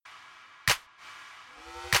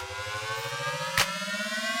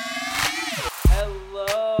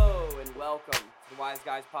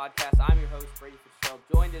Guys podcast. I'm your host, Brady Fitzgerald,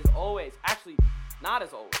 joined as always, actually, not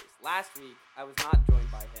as always. Last week, I was not joined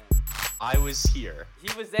by him. I was here. He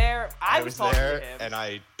was there. I was talking there, to him. and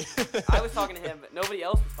I was talking to him, but nobody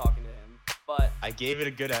else was talking to him. But I gave it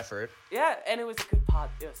a good effort. yeah, and it was a good pod.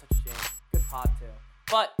 It was such a shame. Good pod, too.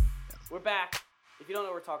 But we're back. If you don't know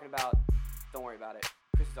what we're talking about, don't worry about it.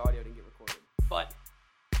 Chris's audio didn't get recorded. But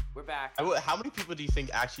we're back. How many people do you think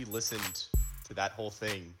actually listened to that whole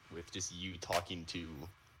thing with just you talking to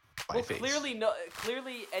my face?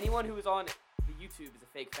 Clearly, anyone who was on the YouTube is a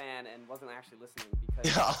fake fan and wasn't actually listening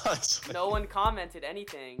because no one commented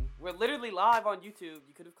anything. We're literally live on YouTube.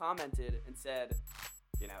 You could have commented and said,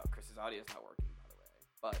 Chris's audio is not working, by the way.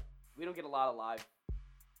 But we don't get a lot of live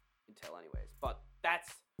intel anyways. But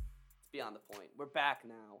it's beyond the point. We're back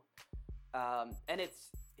now. And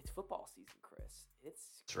it's football season, Chris.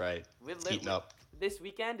 That's right. It's heating up. This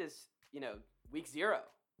weekend is, week zero.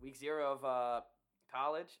 Week zero of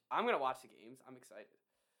college. I'm going to watch the games. I'm excited.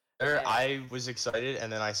 I was excited,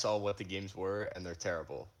 and then I saw what the games were, and they're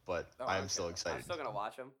terrible. But I'm still excited. I'm still going to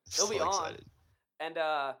watch them. They'll be on. Excited. And,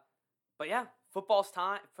 but yeah, football's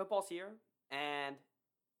time. Football's here, and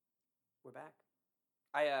we're back.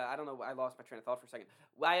 I don't know. I lost my train of thought for a second.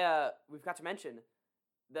 We've got to mention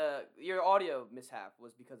your audio mishap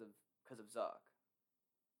was because of Zuck.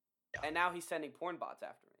 Yeah. And now he's sending porn bots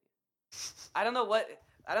after me. I don't know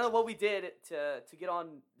what we did to get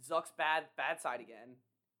on Zuck's bad side again,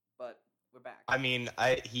 but we're back. I mean,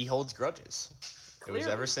 he holds grudges. Clearly. It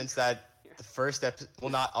was ever since the first episode,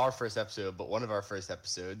 well, not our first episode, but one of our first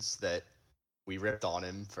episodes that we ripped on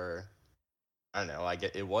him for. I don't know.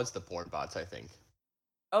 It was the porn bots, I think.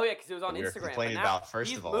 Oh yeah, because it was on we Instagram. Were complaining about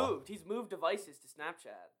first of all. He's moved devices to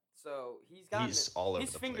Snapchat, so he's all over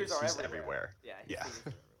his the fingers place. Are He's everywhere. Yeah. Yeah.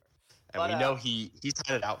 And we know he's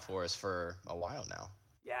had it out for us for a while now.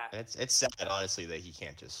 Yeah. And it's sad, honestly, that he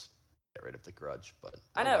can't just get rid of the grudge. But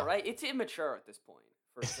I know, right? It's immature at this point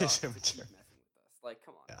for us to keep messing with us. Like,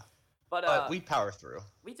 come on. Yeah. But we power through.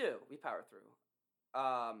 We do. We power through.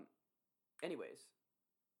 Anyways,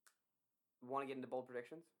 want to get into bold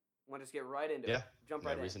predictions? Want to just get right into it? Jump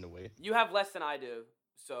right in. No reason to wait. You have less than I do,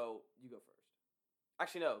 so you go first.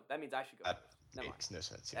 Actually, no. That means I should go first. That makes no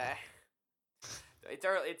sense. Yeah. It's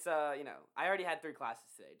early. It's I already had 3 classes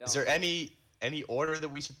today. Is there any order that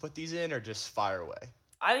we should put these in, or just fire away?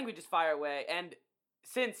 I think we just fire away. And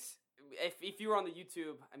since if you were on the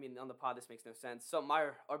YouTube, on the pod, this makes no sense. So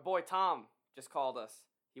our boy Tom just called us.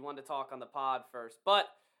 He wanted to talk on the pod first, but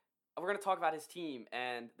we're gonna talk about his team,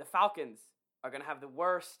 and the Falcons are gonna have the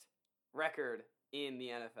worst record in the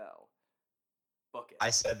NFL. Book it.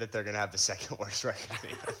 I said that they're gonna have the second worst record in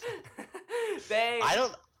the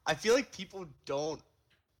NFL. I feel like people don't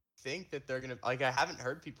think that they're gonna. Like, I haven't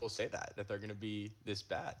heard people say that they're gonna be this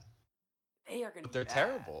bad. They are gonna. But they're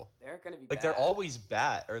terrible. They're gonna be like bad. They're always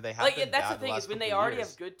bad, or they have. Like, been that's bad the thing last is when couple they already years.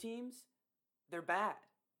 have good teams, they're bad.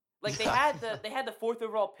 Like they had the 4th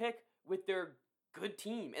overall pick with their good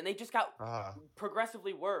team, and they just got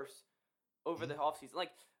progressively worse over the offseason.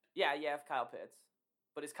 Like, you have Kyle Pitts,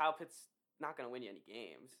 but is Kyle Pitts not gonna win you any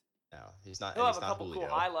games? No, he's not. He'll have a couple cool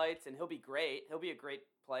highlights, and he'll be great. He'll be a great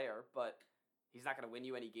player, but he's not going to win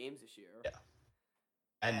you any games this year. Yeah.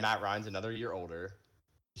 And Matt Ryan's another year older.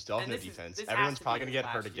 You still have no defense. Everyone's probably going to get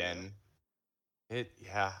hurt again.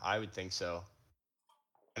 Yeah, I would think so.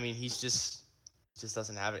 He just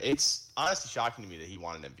doesn't have it. It's honestly shocking to me that he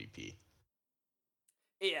won an MVP.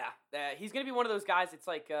 Yeah, he's going to be one of those guys. It's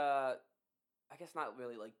like, I guess not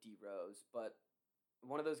really like D Rose, but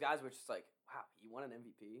one of those guys where it's just like, wow, he won an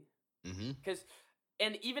MVP. Because,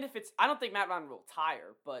 and even if I don't think Matt Ryan will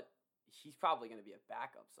retire, but he's probably going to be a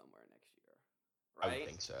backup somewhere next year, right? I would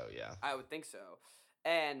think so, yeah. I would think so.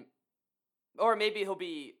 Or maybe he'll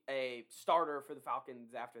be a starter for the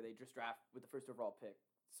Falcons after they just draft with the 1st overall pick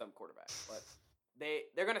some quarterback. But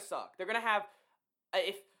they're going to suck. They're going to have,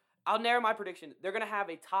 I'll narrow my prediction, they're going to have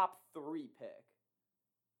a top 3 pick.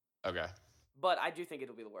 Okay. But I do think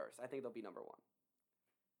it'll be the worst. I think they'll be number 1.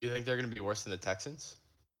 You think they're going to be worse than the Texans?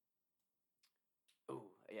 Oh,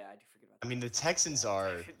 yeah, I do forget about that. The Texans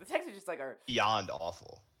are... The Texans just are... beyond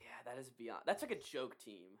awful. Yeah, that is beyond... That's like a joke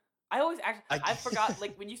team. I forgot,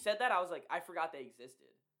 like, when you said that, I was like, I forgot they existed.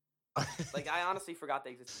 Like, I honestly forgot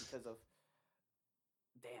they existed because of...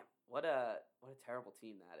 Damn, what a terrible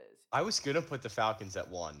team that is. I was going to put the Falcons at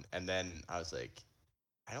 1, and then I was like,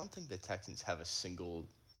 I don't think the Texans have a single,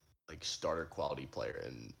 starter quality player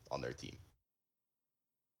on their team.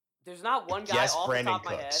 There's not one guy off the top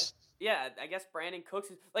of my head. Yeah, I guess Brandon Cooks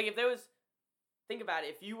is... Like, if there was... Think about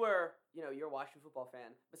it. If you were, you're a Washington football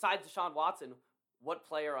fan, besides Deshaun Watson, what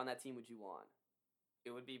player on that team would you want?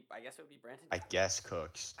 It would be. I guess it would be Brandon. I guess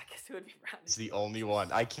Cooks. I guess it would be Brandon. It's the only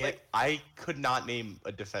one. I can't. I could not name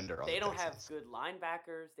a defender on. They don't Texans. have good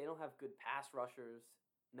linebackers. They don't have good pass rushers.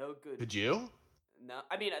 No good. Could you? No,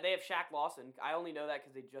 I mean they have Shaq Lawson. I only know that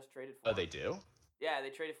because they just traded for him. Oh, they do? Yeah, they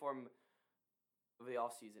traded for him over the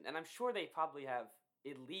offseason. And I'm sure they probably have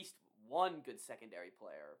at least one good secondary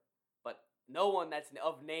player, but no one that's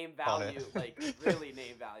of name value, like really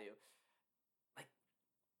name value. Like,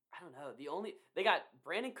 I don't know. They got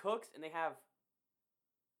Brandon Cooks and they have,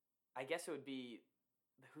 I guess it would be,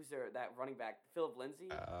 who's that running back? Phillip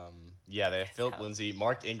Lindsay? Yeah, they have Phillip Lindsay.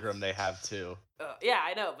 Mark Ingram they have too. Yeah,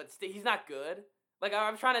 I know, but he's not good. Like,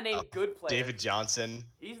 I'm trying to name good players. David Johnson.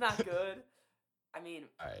 He's not good. I mean,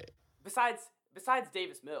 all right. Besides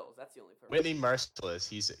Davis Mills, that's the only person. Whitney Merciless,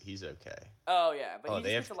 he's okay. Oh yeah, but he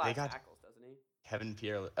gets a lot of tackles, doesn't he? Kevin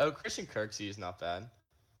Pierre. Oh, Christian Kirksey is not bad.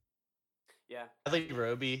 Yeah. Bradley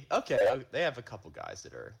Roby. Okay, they have a couple guys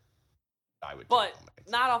that are. I would. But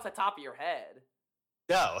not off the top of your head.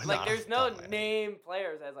 No. Like there's no name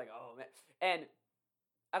players as like, oh man, and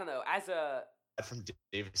I don't know, as a. From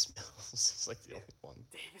Davis Mills is like the only one.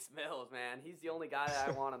 Davis Mills, man, he's the only guy that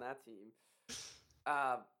I want on that team.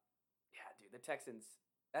 Yeah, dude, the Texans.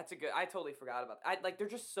 That's a good. I totally forgot about that. They're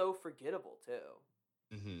just so forgettable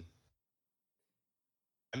too. Mm-hmm.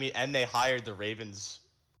 I mean, and they hired the Ravens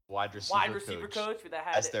wide receiver coach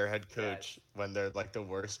as their head coach when they're like the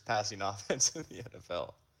worst passing offense in the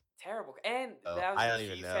NFL. Terrible, and that was the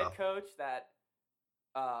Chiefs head coach that,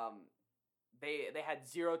 they had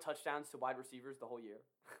 0 touchdowns to wide receivers the whole year.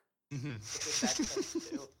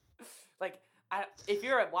 Like, if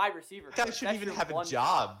you're a wide receiver, that shouldn't even have a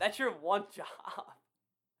job. That's your one job.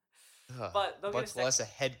 But much less a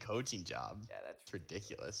head coaching job. Yeah, that's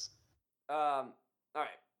ridiculous. All right,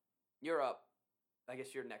 you're up. I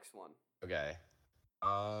guess you're next one. Okay.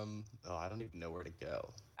 I don't even know where to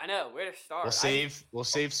go. I know where to start. We'll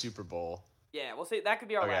save Super Bowl. Yeah, we'll say that could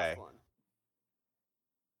be our last one.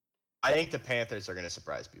 I think the Panthers are going to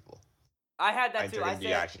surprise people. I had that too. They're going to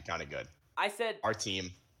be actually kind of good. I said our team.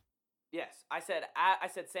 Yes, I said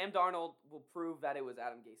Sam Darnold will prove that it was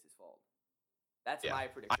Adam Gase's fault. That's my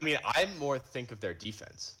prediction. I mean, I more think of their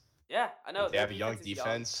defense. Yeah, I know. They have a young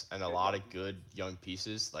defense and a lot of good young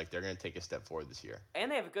pieces. Like they're going to take a step forward this year. And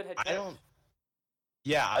they have a good head coach.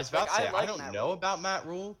 I was about to say I don't know about Matt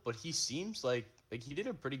Rule, but he seems like he did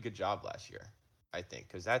a pretty good job last year. I think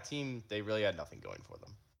because that team they really had nothing going for them.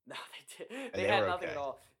 No, they did. They had nothing at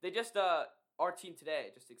all. They just our team today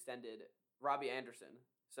just extended Robbie Anderson,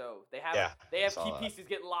 so they have key pieces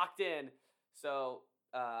getting locked in. So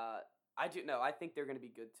I think they're going to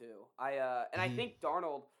be good too. I think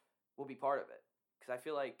Darnold will be part of it because I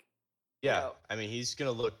feel like I mean he's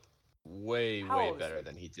going to look way better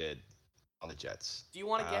than he did on the Jets. Do you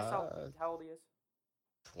want to guess how old he is?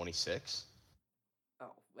 26.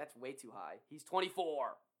 Oh, that's way too high. He's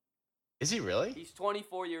 24. Is he really? He's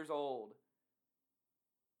 24 years old.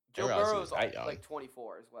 Joe Burrow's like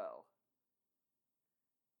 24 as well.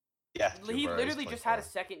 Yeah, he literally just had a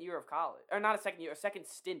second year of college, or not a second year, a second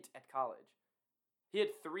stint at college. He had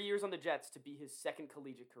 3 years on the Jets to be his second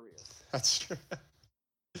collegiate career. That's true.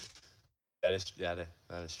 That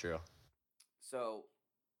is true. So,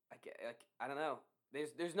 I don't know.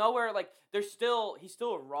 There's nowhere he's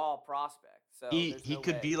still a raw prospect. So he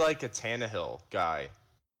could be like a Tannehill guy.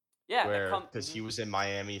 Yeah, because he was in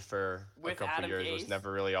Miami for a couple years, Gase. was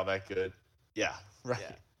never really all that good. Yeah, right.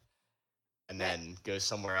 Yeah. And then goes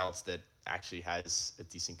somewhere else that actually has a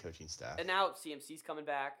decent coaching staff. And now CMC's coming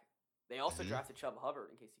back. They also drafted Chuba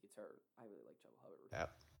Hubbard in case he gets hurt. I really like Chuba Hubbard.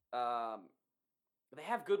 Yeah. They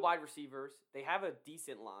have good wide receivers. They have a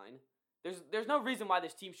decent line. There's no reason why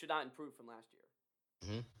this team should not improve from last year.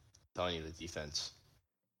 Mm-hmm. Telling you the defense.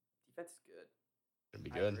 Defense is good. Gonna be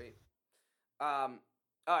good. I agree.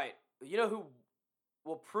 All right, you know who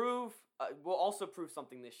will also prove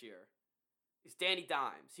something this year? Is Danny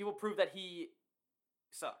Dimes. He will prove that he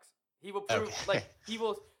sucks. He will prove he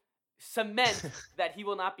will cement that he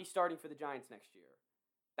will not be starting for the Giants next year.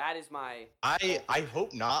 That is my. I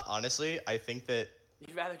hope not. Honestly, I think that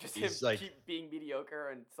you'd rather just him keep being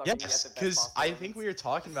mediocre and sucking. Yes, because I think we were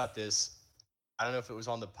talking about this. I don't know if it was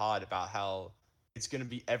on the pod about how. It's going to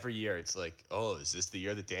be every year. It's like, oh, is this the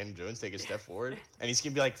year that Daniel Jones take a step forward? And he's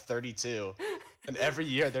going to be like 32. And every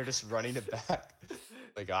year they're just running it back.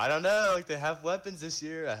 Like, I don't know. Like, they have weapons this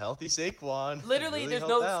year. A healthy Saquon. Literally, there's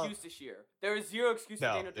no excuse this year. There is zero excuse for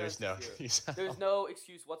Daniel Jones this year. There's no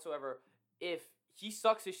excuse whatsoever. If he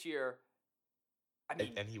sucks this year, I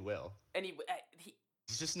mean. And he will. And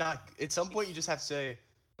he's just not. At some point, you just have to say,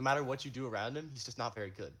 no matter what you do around him, he's just not very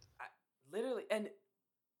good. Literally. And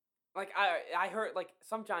Like I heard like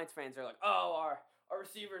some Giants fans are like, oh, our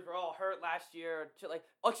receivers were all hurt last year. Like,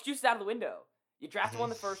 excuses out of the window. You drafted one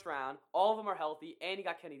in the first round. All of them are healthy, and you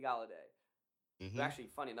got Kenny Galladay. Who actually,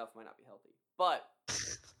 funny enough, might not be healthy. But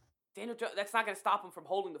Daniel Jones, that's not going to stop him from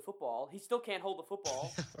holding the football. He still can't hold the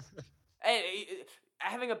football. Hey,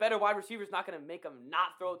 having a better wide receiver is not going to make him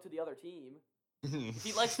not throw it to the other team. If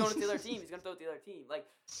he likes throwing it to the other team, he's going to throw it to the other team. Like,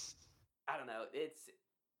 I don't know.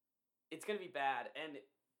 It's going to be bad, and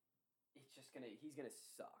he's going to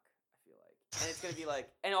suck, I feel like. And it's going to be like,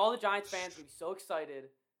 and all the Giants fans are going to be so excited,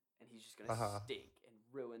 and he's just going to stink and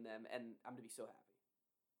ruin them, and I'm going to be so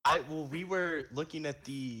happy. We were looking at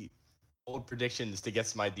the old predictions to get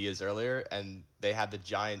some ideas earlier, and they had the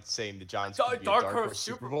Giants saying the Giants could be a dark horse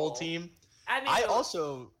Super Bowl team. I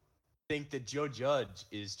also think that Joe Judge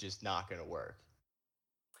is just not going to work.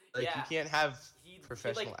 Like, you can't have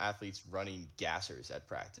professional athletes running gassers at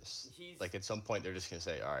practice. Like, at some point, they're just going to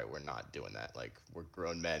say, all right, we're not doing that. Like, we're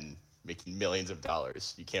grown men making millions of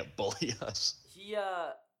dollars. You can't bully us. He's,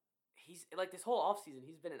 like, this whole offseason,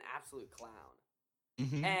 he's been an absolute clown.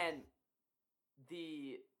 And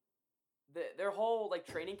their whole, like,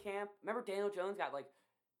 training camp, remember Daniel Jones got, like,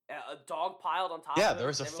 a dog piled on top of him? Yeah, there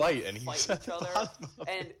was a fight, and he fighting each other.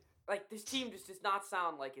 And, like, this team just does not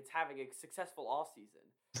sound like it's having a successful offseason.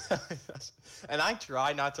 And I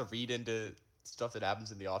try not to read into stuff that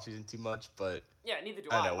happens in the offseason too much, but yeah, neither do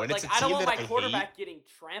I. Know, when like, it's I don't want my quarterback getting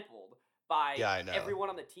trampled by I everyone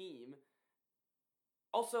on the team.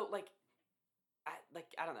 Also, like,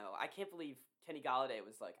 I don't know. I can't believe Kenny Galladay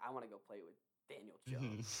was like, I want to go play with Daniel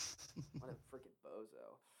Jones. What a freaking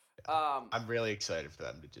bozo. I'm really excited for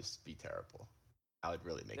them to just be terrible. I would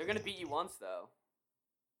really make. They're gonna beat you once though.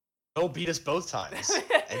 They'll beat us both times,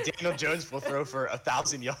 and Daniel Jones will throw for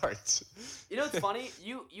 1,000 yards. You know what's funny?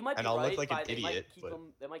 You might be and I'll right. Look like an idiot,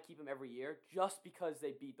 They might keep him every year just because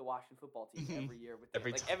they beat the Washington football team every year. With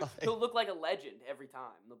every time. He'll look like a legend every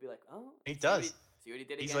time. They'll be like, oh, he does. See what he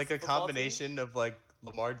did. He's like a combination of like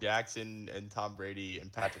Lamar Jackson and Tom Brady and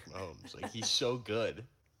Patrick Mahomes. Like, he's so good.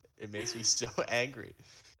 It makes me so angry.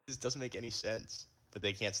 This doesn't make any sense, but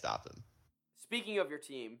they can't stop him. Speaking of your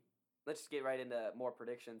team, let's just get right into more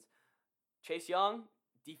predictions. Chase Young,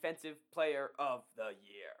 Defensive Player of the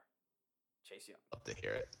Year. Chase Young. Love to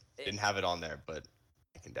hear it. Didn't have it on there, but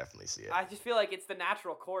I can definitely see it. I just feel like it's the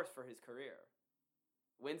natural course for his career.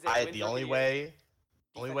 Wins it. The only way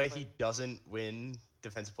he doesn't win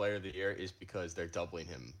Defensive Player of the Year is because they're doubling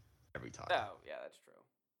him every time. Oh, yeah, that's true.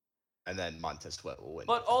 And then Montez Sweat will win.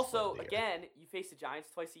 But also, again, you face the Giants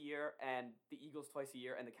twice a year and the Eagles twice a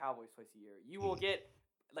year and the Cowboys twice a year. You will get,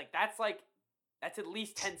 that's at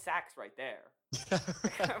least 10 sacks right there.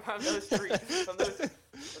 from those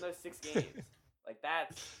 6 games. Like,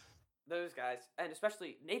 that's those guys. And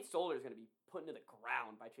especially Nate Solder is going to be put into the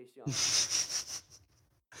ground by Chase Young.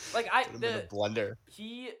 Blunder.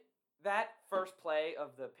 That first play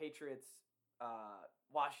of the Patriots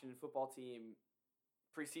Washington football team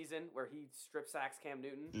preseason where he strip sacks Cam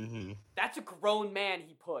Newton. That's a grown man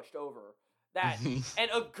he pushed over. That and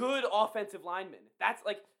a good offensive lineman. That's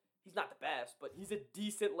like, he's not the best, but he's a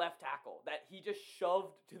decent left tackle that he just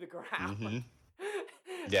shoved to the ground.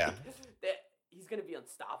 Yeah. He's going to be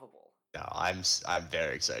unstoppable. No, I'm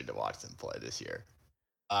very excited to watch them play this year.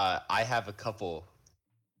 I have a couple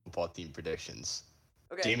football team predictions.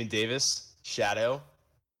 Okay. Jamin Davis, Shadow,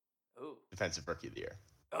 Ooh. Defensive Rookie of the Year.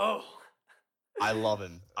 Oh. I love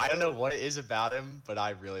him. I don't know what it is about him, but I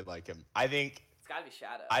really like him. I think it's got to be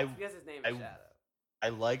Shadow. Because his name is Shadow. I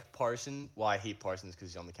like Parsons. Well, I hate Parsons because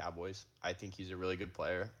he's on the Cowboys. I think he's a really good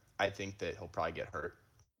player. I think that he'll probably get hurt.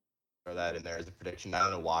 Throw that in there as a prediction. I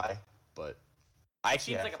don't know why, but I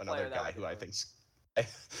actually have another guy who I think's.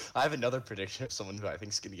 I have another prediction of someone who I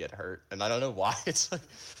think is going to get hurt, and I don't know why. It's like,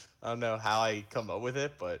 I don't know how I come up with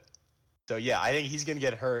it, but so yeah, I think he's going to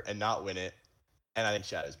get hurt and not win it, and I think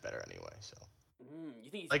Shadow's better anyway. So you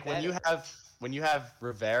think he's like better? when you have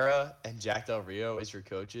Rivera and Jack Del Rio as your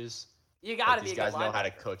coaches, you got to be. These guys know how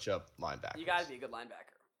to coach up linebackers. You got to be a good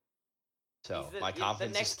linebacker. So my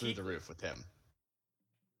confidence is through the roof with him.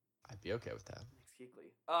 I'd be okay with that. Next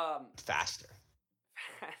Kuechly. Faster.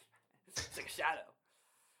 It's like a Shadow.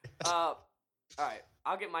 All right,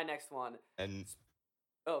 I'll get my next one. And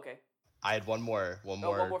okay. I had one more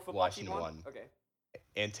Washington one. Okay.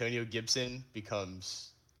 Antonio Gibson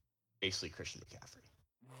becomes basically Christian McCaffrey.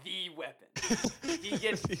 The weapon.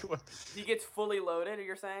 He gets fully loaded.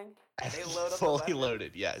 You're saying they load up fully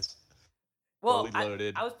loaded? Yes. Well, fully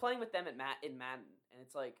loaded. I was playing with them in Madden, and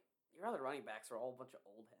it's like your other running backs are all a bunch of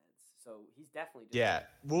old heads. So he's definitely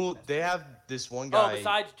well, they have this one guy. Oh,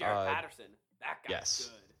 besides Jared Patterson, that guy's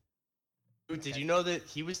good. Dude, did you know that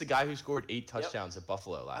he was the guy who scored 8 touchdowns at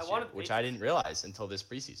Buffalo last year, which I didn't realize until this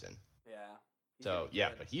preseason. Yeah. So, yeah,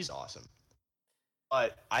 but he's awesome.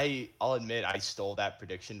 But I'll admit I stole that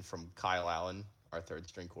prediction from Kyle Allen, our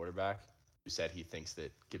third-string quarterback, who said he thinks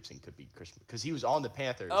that Gibson could be Christian because he was on the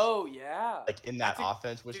Panthers. Oh, yeah. Like, in that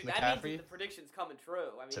offense with McCaffrey. That means that the prediction's coming true.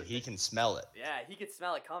 I mean, so he can smell it. Yeah, he can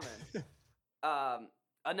smell it coming.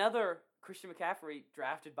 Another Christian McCaffrey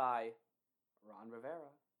drafted by Ron Rivera.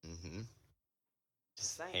 Mm-hmm.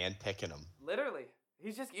 Just hand-picking him. Literally.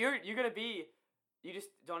 He's just, you're going to be, you just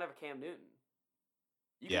don't have a Cam Newton.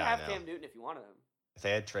 You can have Cam Newton if you wanted him. If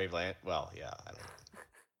they had Trey Lance, well, yeah, I don't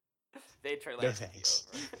know. They had Trey Lance. No thanks.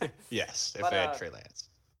 Yes, if they had Trey Lance.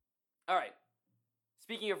 All right.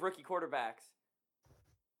 Speaking of rookie quarterbacks,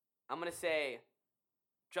 I'm going to say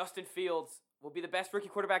Justin Fields will be the best rookie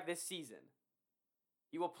quarterback this season.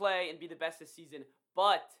 He will play and be the best this season,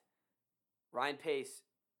 but Ryan Pace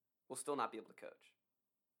will still not be able to coach.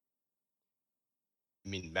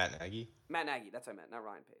 You mean Matt Nagy? Matt Nagy, that's what I meant, not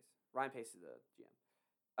Ryan Pace. Ryan Pace is the GM.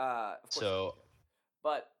 Of course, so,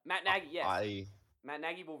 but Matt Nagy, yes. Matt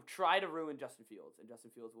Nagy will try to ruin Justin Fields, and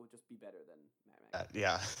Justin Fields will just be better than Matt Nagy.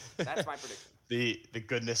 Yeah. That's my prediction. The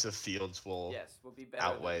goodness of Fields will be better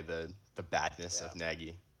outweigh the badness of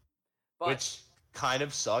Nagy. But, which kind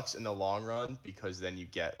of sucks in the long run because then you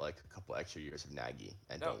get like a couple extra years of Nagy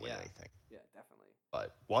and don't win anything. Yeah, definitely.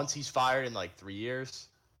 But once he's fired in like 3 years,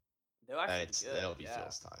 it'll be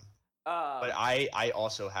Fields' time. But I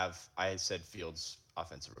also I said Fields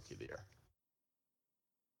offensive rookie of the year.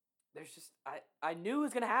 There's just I knew it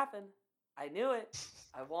was gonna happen. I knew it.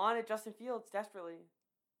 I wanted Justin Fields desperately.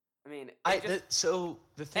 I mean, so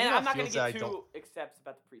the thing. And I'm not gonna get too accepts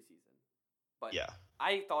about the preseason. But yeah,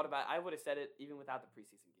 I thought about. I would have said it even without the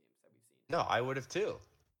preseason games that we've seen. No, I would have too.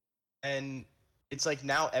 And it's like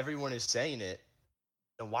now everyone is saying it.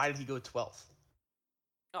 Then why did he go 12th?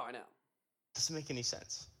 Oh, I know. Doesn't make any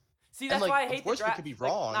sense. See, that's why I hate the draft. Of course, we could be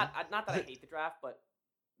wrong. Not that I hate the draft, but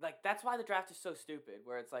like that's why the draft is so stupid.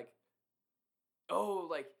 Where it's like, oh,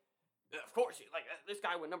 like of course, like this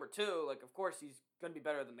guy went number 2. Like of course he's gonna be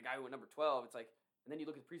better than the guy who went number 12. It's like, and then you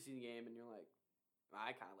look at the preseason game and you're like,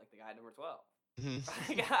 I kind of like the guy at number 12.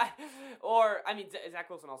 Or I mean, Zach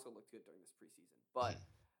Wilson also looked good during this preseason, but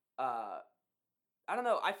I don't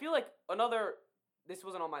know. I feel like this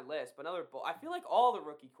wasn't on my list, but I feel like all the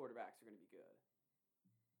rookie quarterbacks are going to be good.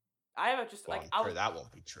 I have I'm sure that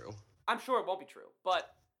won't be true. I'm sure it won't be true,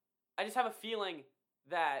 but I just have a feeling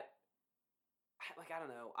that, I don't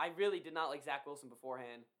know. I really did not like Zach Wilson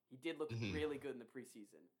beforehand. He did look really good in the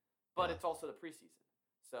preseason, but it's also the preseason,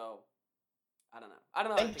 so I don't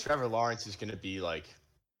know. I think Trevor Lawrence is going to be like,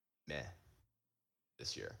 meh,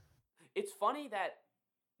 this year. It's funny that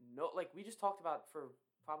we just talked about for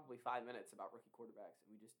probably 5 minutes about rookie quarterbacks,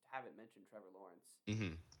 and we just haven't mentioned Trevor Lawrence.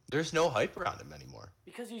 Mm-hmm. There's no hype around him anmore.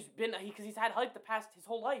 Because he's had hype his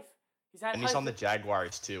whole life. He's on the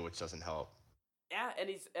Jaguars too, which doesn't help. Yeah, and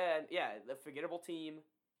he's the forgettable team.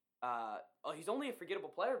 He's only a forgettable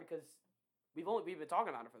player because we've been talking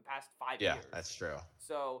about him for the past 5 years. Yeah, that's true.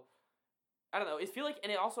 So I don't know. I feel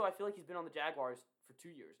like he's been on the Jaguars for 2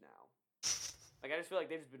 years now. Like I just feel like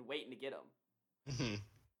they've just been waiting to get him. Mm-hmm.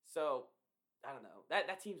 So I don't know.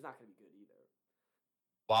 That team's not going to be good either.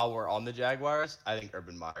 While we're on the Jaguars, I think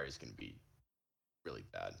Urban Meyer is going to be really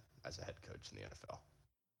bad as a head coach in the NFL.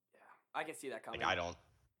 Yeah, I can see that coming.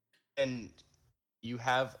 And you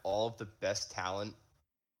have all of the best talent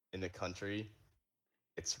in the country.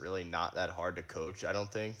 It's really not that hard to coach, I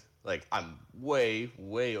don't think. Like, I'm way,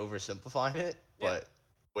 way oversimplifying it, but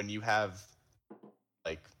when you have,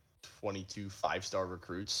 like, 22 5-star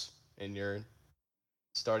recruits in your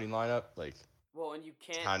starting lineup, like, well, and you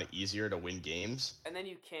can't. It's kind of easier to win games. And then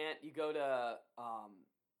you can't. You go to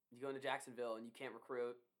into Jacksonville and you can't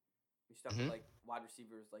recruit. You're stuck with like wide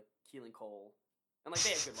receivers like Keelan Cole, and like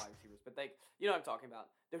they have good wide receivers, but you know what I'm talking about.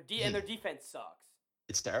 And their defense sucks.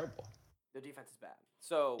 It's terrible. Their defense is bad.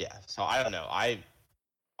 So yeah. So I don't know.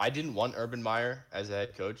 I didn't want Urban Meyer as a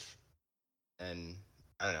head coach, and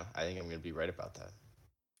I don't know. I think I'm going to be right about that.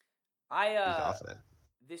 I'm confident.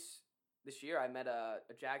 This year, I met a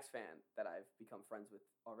Jags fan that I've become friends with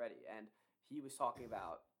already, and he was talking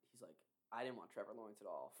about, he's like, I didn't want Trevor Lawrence at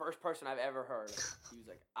all. First person I've ever heard. He was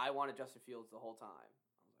like, I wanted Justin Fields the whole time. I was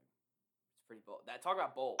like, it's pretty bold. Talk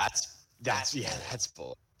about bold. That's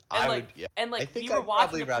bold. And I think I'd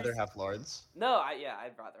probably rather have Lawrence. No,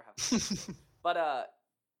 I'd rather have Lawrence. But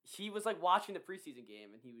he was like watching the preseason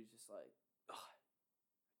game, and he was just like,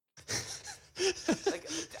 like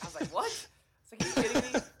I was like, what? It's like, are you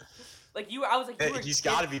kidding me? Like I was like, he's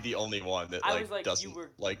got to be the only one that I was like, doesn't you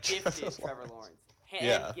were like gifted Trevor Lawrence.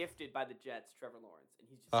 hand gifted by the Jets, Trevor Lawrence, and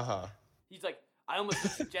he's just he's like, I almost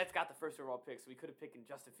wish the Jets got the first overall pick, so we could have picked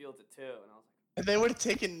Justin Fields at 2, and I was like, and they would have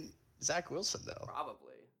taken Zach Wilson though.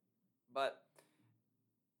 Probably, but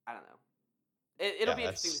I don't know. It'll be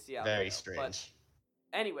interesting to see how. Very strange.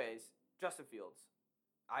 But anyways, Justin Fields,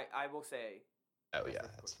 I will say. Oh yeah,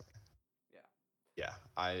 that's fine. Yeah,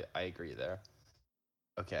 I agree there.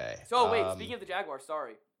 Okay. So wait, speaking of the Jaguars,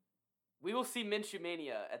 sorry, we will see Minshew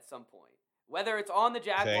Mania at some point, whether it's on the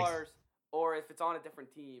Jaguars or if it's on a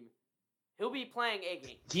different team. He'll be playing a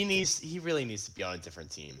game. He really needs to be on a different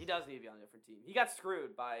team. He does need to be on a different team. He got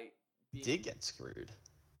screwed by. He did get screwed.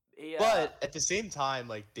 But at the same time,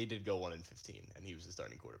 like they did go 1-15, and he was the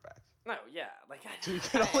starting quarterback. No, yeah, like so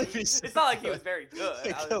it's not like he was very good.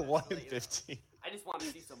 They got 1-15. I just wanted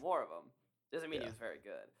to see some more of him. Doesn't mean he was very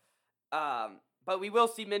good. But we will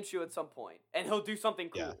see Minshew at some point, and he'll do something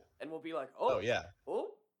cool, and we'll be like, oh yeah,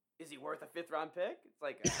 is he worth a 5th round pick? It's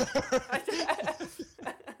like.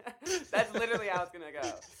 That's literally how it's gonna go.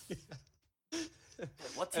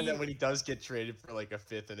 What team? And then when he does get traded for like a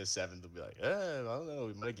 5th and a 7th, they'll be like, I don't know,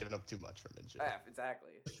 we might have given up too much for Minshew. Yeah,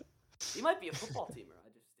 exactly. He might be a football teamer. I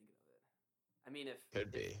just thinking of it. I mean,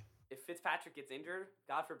 if Fitzpatrick gets injured,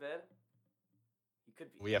 God forbid, he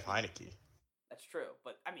could be. We have Heineke. That's true,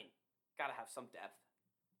 but I mean, gotta have some depth.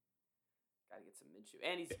 Gotta get some Minshew,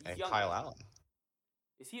 and he's young. Kyle Allen.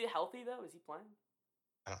 Is he healthy though? Is he playing?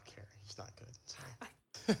 I don't care. He's not good.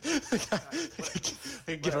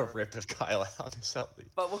 I give a rip if Kyle Allen is healthy.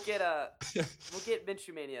 But we'll get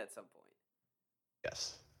Minshew Mania at some point.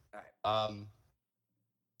 Yes. All right.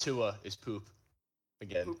 Tua is poop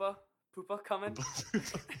again. Poopa coming.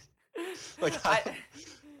 Like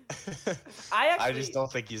I just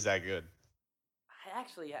don't think he's that good.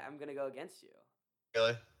 I'm gonna go against you.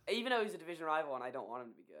 Really? Even though he's a division rival and I don't want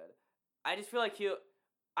him to be good, I just feel like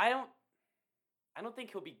I don't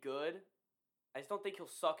think he'll be good. I just don't think he'll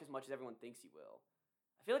suck as much as everyone thinks he will.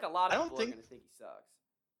 I feel like a lot of people are going to think he sucks.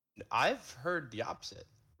 I've heard the opposite.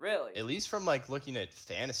 Really? At least from like looking at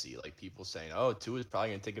fantasy, like people saying, "Oh, Tua's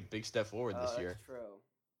probably going to take a big step forward this year." That's true.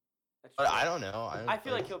 But I don't know. I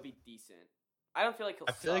feel like he'll be decent. I don't feel like he'll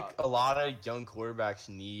suck. I feel like a lot of young quarterbacks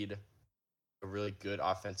need a really good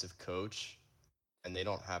offensive coach, and they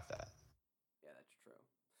don't have that. Yeah, that's true.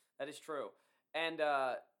 That is true. And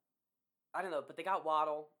I don't know, but they got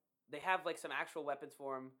Waddle. They have like some actual weapons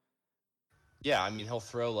for him. Yeah, I mean he'll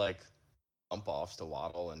throw like bump offs to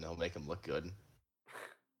Waddle and he'll make him look good.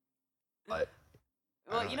 But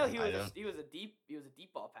well, he was a deep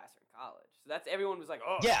ball passer in college. So that's everyone was like,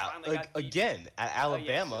 oh yeah, like again at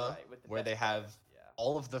Alabama where they have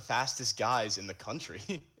all of the fastest guys in the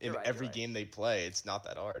country in every game they play. It's not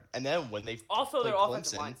that hard. And then when they also their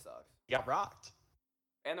offensive line sucks. He got rocked.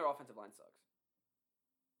 And their offensive line sucks.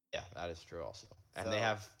 Yeah, that is true also. And they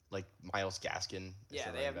have like Myles Gaskin.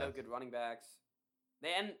 Yeah, they have no good running backs.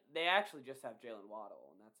 They actually just have Jalen Waddle,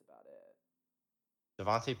 and that's about it.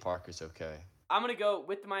 Devontae Parker's okay. I'm gonna go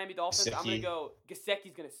with the Miami Dolphins. I'm gonna go.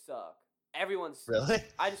 Gesicki's gonna suck. Everyone's really.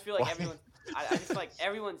 I just feel like everyone. I just feel like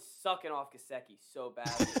everyone's sucking off Gesicki so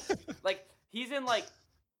badly. Like he's in like.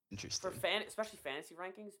 Interesting. For especially fantasy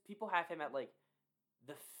rankings, people have him at like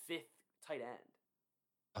the 5th tight end.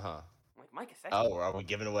 Like Mike Gesicki. Oh, are we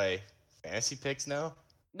giving away fantasy picks now?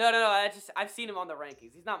 No. I've seen him on the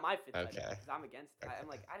rankings. He's not my 5th tight end because I'm against it. I'm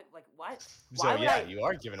like, what? So you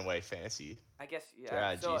are giving away fantasy. I guess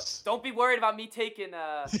So don't be worried about me taking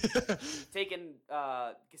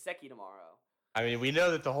Gesicki tomorrow. I mean, we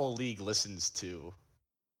know that the whole league listens to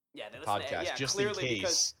the podcast just in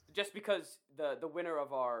case. Because the winner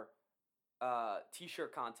of our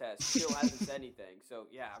T-shirt contest still hasn't said anything. So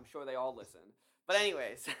yeah, I'm sure they all listen. But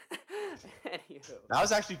anyways, anywho. That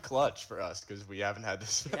was actually clutch for us because we haven't had to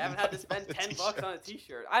spend. We haven't had to spend $10 on a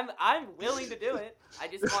T-shirt. I'm willing to do it. I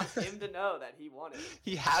just want him to know that he won it.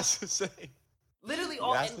 He has to say. Literally,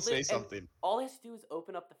 he has to say something. All he has to do is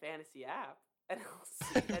open up the fantasy app, and he'll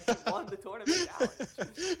see that he won the tournament challenge.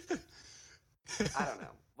 I don't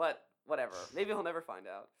know, but whatever. Maybe he'll never find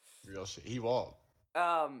out. Real shit. He won't.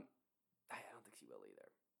 I don't think he will either.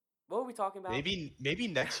 What were we talking about? Maybe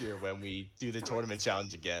next year when we do the tournament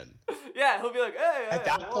challenge again. Yeah, he'll be like, hey. At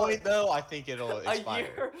that point, though, I think it'll expire. A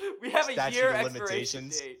year? We have a year expiration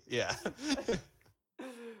date. Yeah.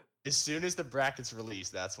 As soon as the bracket's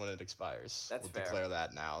released, that's when it expires. That's fair. Declare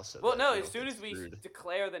that now. So as soon as we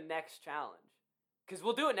declare the next challenge. Because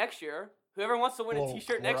we'll do it next year. Whoever wants to win a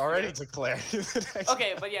T-shirt next year. We're already declared.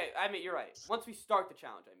 Okay, but yeah, I mean, you're right. Once we start the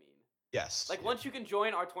challenge, I mean. Yes. Like, once you can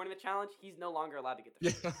join our tournament challenge, he's no longer allowed to get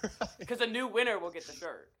the shirt. Because a new winner will get the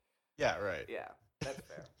shirt. Yeah, right. Yeah, that's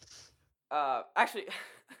fair. Actually,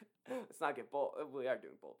 Let's not get bold. We are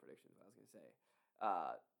doing bold predictions. I was gonna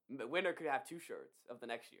say. Winner could have 2 shirts of the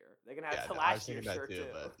next year. They can have the last year's shirt too.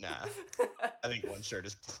 But nah, I think 1 shirt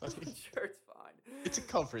is plenty. 1 shirt's fine. It's a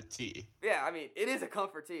comfort tee. Yeah, I mean, it is a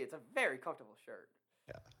comfort tee. It's a very comfortable shirt.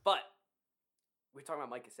 Yeah. But we're talking about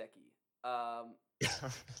Mike Gesicki.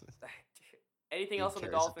 Anything else on the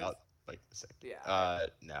Dolphins? Mike Gesicki? Yeah.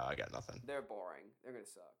 No, I got nothing. They're boring. They're gonna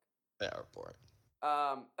suck. They are boring.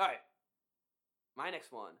 All right. My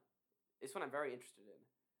next one. This one I'm very interested in.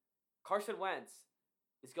 Carson Wentz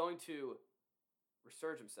is going to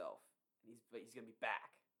resurge himself. He's gonna be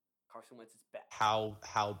back. Carson Wentz is back. How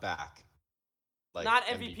back? Like not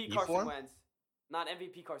MVP Carson form? Wentz. Not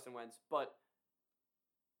MVP Carson Wentz, but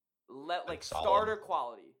starter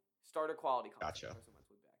quality. Starter quality Gotcha. Carson Wentz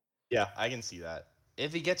will be back. Yeah, I can see that.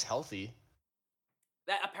 If he gets healthy.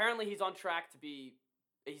 That apparently he's on track to be.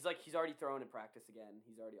 He's already thrown in practice again.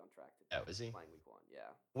 He's already on track to was he? playing week 1.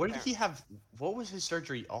 Yeah. What did he have? What was his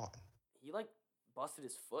surgery on? He busted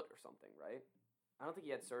his foot or something, right? I don't think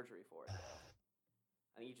he had surgery for it.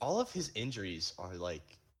 I think all of his injuries are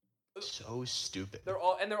so stupid. They're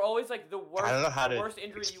always the worst. I don't know how to worst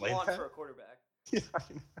injury you want for a quarterback. Yeah,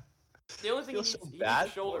 the only thing he needs is a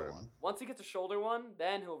shoulder one. Once he gets a shoulder one,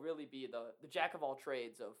 then he'll really be the jack of all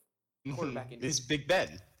trades of quarterback injuries. It's Big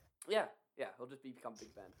Ben. Yeah, he'll just become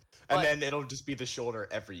Big Ben. And then it'll just be the shoulder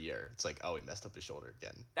every year. It's he messed up his shoulder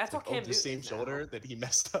again. That's how Cam Newton is the same shoulder that he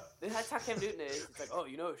messed up. That's how Cam Newton is. It's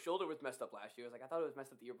his shoulder was messed up last year. I thought it was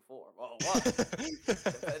messed up the year before. Well, it was.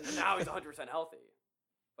 And now he's 100% healthy.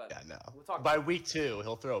 But yeah, no. We'll talk by week 2,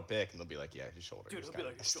 he'll throw a pick and they'll be like, yeah, his shoulder. Dude, he'll be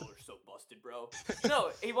like, his shoulder's so busted, bro.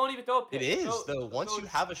 No, he won't even throw a pick. It is, though. Once you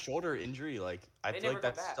have a shoulder injury, I feel like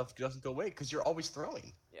that stuff doesn't go away because you're always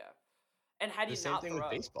throwing. Yeah. And how do you not throw? The same thing with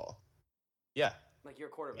baseball. Yeah. Like you're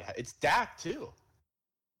a quarterback. Yeah, it's Dak, too.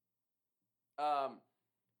 What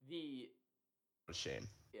a shame.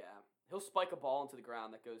 Yeah. He'll spike a ball into the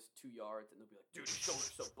ground that goes 2 yards, and they'll be like, dude, his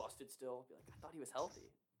shoulder's so busted still. I'll be like, I thought he was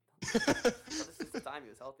healthy. This is the time he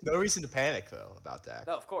was healthy. No reason to panic, though, about Dak.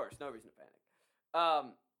 No, of course. No reason to panic.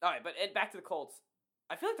 All right, but back to the Colts.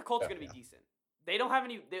 I feel like the Colts are going to be decent. They don't have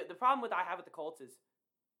any – the problem I have with the Colts is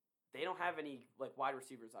they don't have any, wide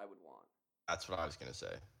receivers I would want. That's what I was going to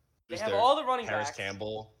say. They have all the running Harris backs.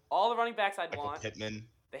 Campbell. All the running backs I'd Michael want. Pittman.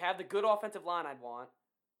 They have the good offensive line I'd want.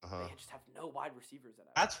 Uh-huh. They just have no wide receivers that I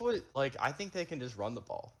want. That's what, I think they can just run the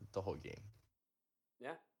ball the whole game.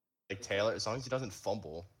 Yeah. Taylor, as long as he doesn't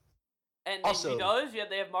fumble. And also, he does. Yeah,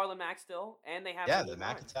 they have Marlon Mack still, and they have the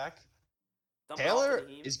Mack attack. Taylor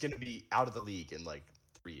is going to be out of the league in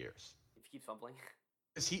 3 years. If he keeps fumbling.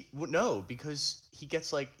 Because he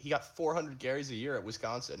gets he got 400 carries a year at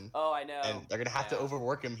Wisconsin. Oh, I know. And they're going to have to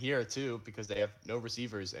overwork him here too because they have no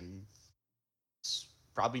receivers and it's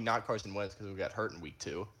probably not Carson Wentz because he'll get hurt in week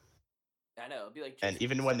 2. I know. It'll be and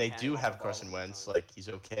even when they do have Carson Wentz, he's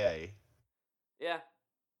okay. Yeah.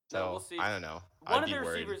 So, we'll see. I don't know. One of the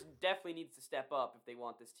receivers definitely needs to step up if they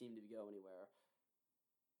want this team to go anywhere.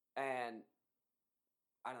 And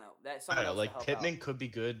I don't know. I don't know. Pittman could be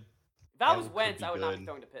good. If I was Wentz, I would not be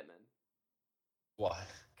throwing to Pittman. Why?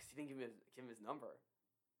 Because he didn't give him his number.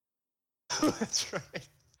 That's right.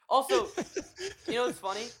 Also, you know what's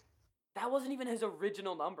funny? That wasn't even his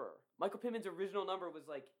original number. Michael Pittman's original number was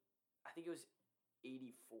I think it was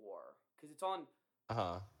 84. Because it's on.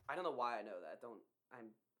 I don't know why I know that.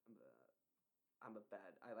 I'm a bad.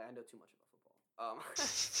 I know too much about football.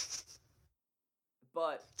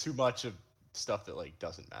 But too much of stuff that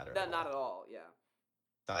doesn't matter. Not at all. Yeah.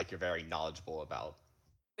 It's not like you're very knowledgeable about.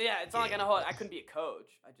 Yeah, it's not like I know. I couldn't be a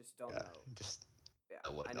coach. I just don't know. Just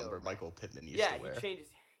know what number Michael Pittman used to wear. Yeah, he changed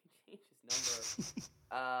his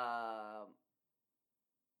number.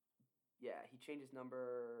 Yeah, he changed his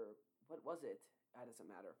number. What was it? That doesn't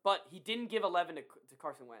matter. But he didn't give 11 to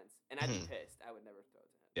Carson Wentz, and I'd be pissed. I would never throw to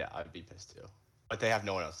him. Yeah, I'd be pissed too. But they have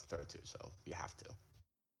no one else to throw to, so you have to.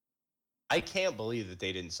 I can't believe that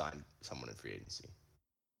they didn't sign someone in free agency.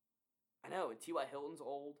 I know, and T.Y. Hilton's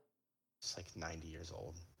old. It's 90 years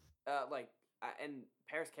old. And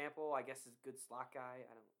Paris Campbell, I guess, is a good slot guy.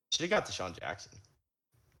 I don't. Should have got Deshaun Jackson.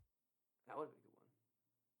 That would have been a good one.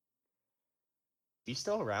 He's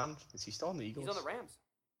still around? Is he still on the Eagles? He's on the Rams.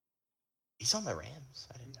 He's on the Rams?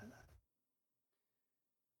 I didn't know that.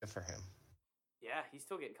 Good for him. Yeah, he's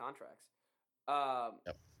still getting contracts.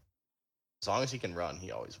 Yep. As long as he can run,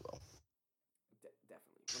 he always will.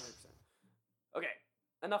 Definitely, 100%. Okay,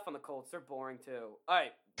 enough on the Colts. They're boring too. All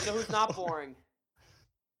right, you know who's not boring?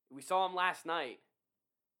 We saw him last night,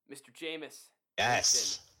 Mr. Jameis.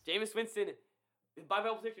 Yes. Jameis Winston, by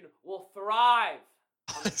my prediction, will thrive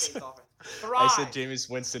on the Saints offense. Thrive. I said Jameis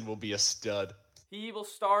Winston will be a stud. He will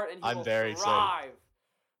start and he will very thrive. Excited.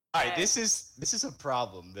 All right, this is a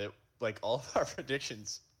problem that like all of our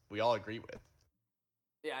predictions we all agree with.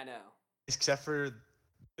 Yeah, I know. Except for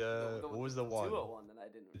what was the one? 201 that I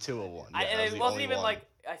didn't. The 201. Yeah, and it wasn't even like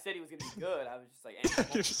I said he was gonna be good. I was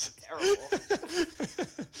just like,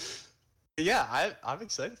 terrible. Yeah, I'm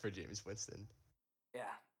excited for Jameis Winston. Yeah.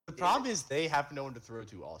 The problem is they have no one to throw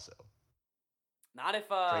to also. Not if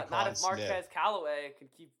Marquez Callaway can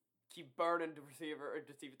keep burning to receiver.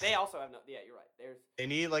 They also have no. Yeah, you're right. They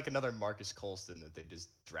need like another Marcus Colston that they just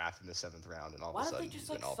draft in the 7th round, and all of a sudden he's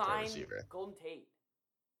an all-pro receiver. Golden Tate?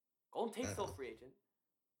 Golden Tate's still a free agent.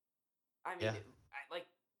 I mean,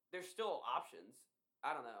 there's still options.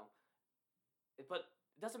 I don't know, but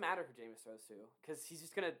it doesn't matter who Jameis throws to because he's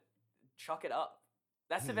just gonna chuck it up.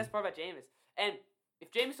 That's the best part about Jameis. And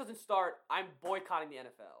if Jameis doesn't start, I'm boycotting the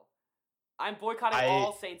NFL. I'm boycotting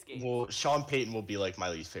all Saints games. Well, Sean Payton will be like my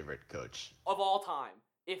least favorite coach of all time.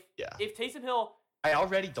 If Taysom Hill, I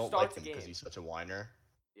already don't like him because he's such a whiner.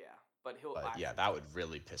 Yeah, but he'll. But yeah, that would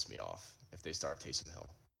really piss me off if they start Taysom Hill.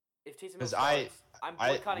 If Taysom Hill starts, I'm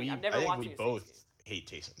boycotting. I'm never watching. We both hate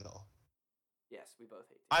Taysom Hill. Yes, we both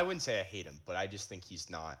hate Taysom. I wouldn't say I hate him, but I just think he's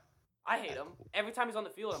not. I hate him. Cool. Every time he's on the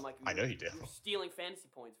field, I'm like, I know you do. You're stealing fantasy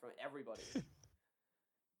points from everybody.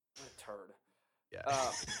 What a turd.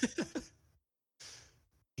 Yeah.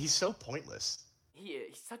 He's so pointless.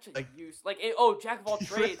 He's such a jack of all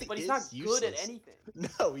trades, really but he's not good at anything.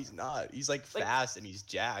 No, he's not. He's like fast and he's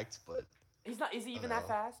jacked, but he's not. Is he even that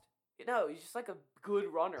fast? No, he's just like a good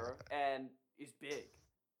runner and he's big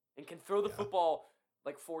and can throw the football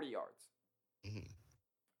like 40 yards. Mm-hmm.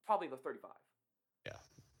 Probably the 35. Yeah,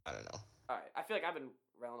 I don't know. All right, I feel like I've been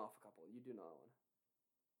railing off a couple. You do know one.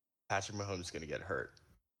 Patrick Mahomes is gonna get hurt.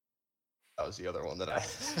 That was the other one that I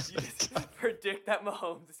you just predict that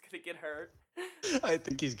Mahomes is gonna get hurt. I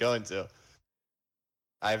think he's going to.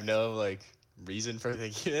 I have no reason for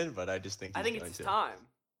thinking it, but I just think I think it's his time.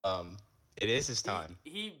 It is his time.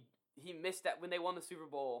 He missed that when they won the Super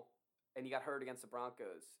Bowl and he got hurt against the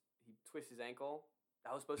Broncos. He twisted his ankle.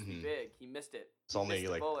 That was supposed to be big. He missed it. It's only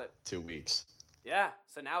 2 weeks. Yeah.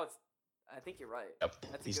 So now it's. I think you're right. Yep.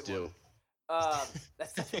 That's he's due.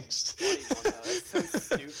 That's such a funny one though. That's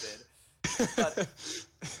so stupid. But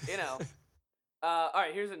all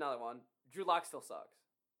right. Here's another one. Drew Lock still sucks.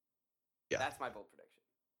 Yeah. That's my bold prediction.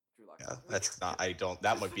 Drew Lock. Yeah. That's not. I don't.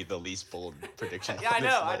 That might be the least bold prediction. Yeah, I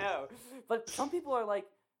know. But some people are like,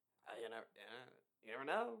 you never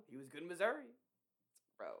know. He was good in Missouri,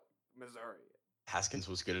 bro. Missouri. Haskins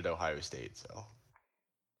was good at Ohio State, so.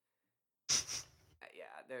 Yeah,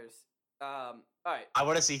 there's. All right. I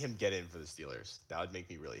want to see him get in for the Steelers. That would make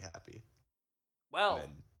me really happy. Well,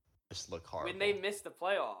 and just look horrible. When they miss the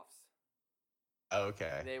playoffs.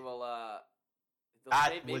 Okay. They will.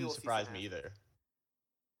 That wouldn't surprise me either.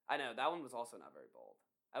 I know that one was also not very bold.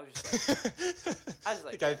 I was just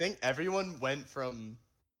like, I think everyone went from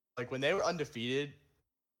when they were undefeated,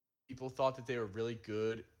 people thought that they were really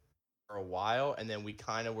good for a while, and then we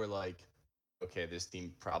kind of were like, okay, this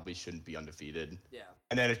team probably shouldn't be undefeated. Yeah.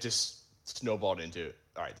 And then it just snowballed into,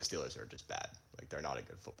 all right, the Steelers are just bad. They're not a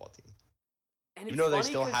good football team. And even though they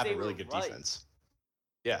still have a really good defense.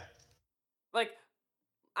 Yeah.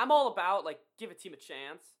 I'm all about give a team a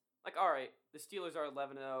chance. All right, the Steelers are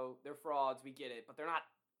 11-0. They're frauds. We get it, but they're not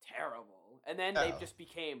terrible. And then they just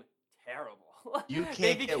became terrible. You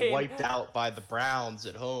can't get wiped out by the Browns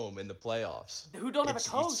at home in the playoffs. Who don't have a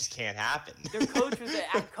coach? It just can't happen. Their coach was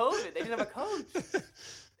at COVID. They didn't have a coach,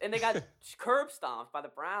 and they got curb stomped by the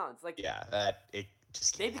Browns. It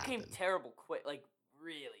just they became terrible quick.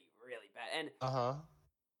 Really, really bad. And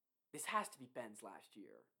this has to be Ben's last year.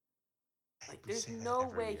 There's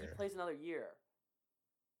no way he plays another year.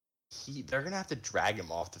 They're gonna have to drag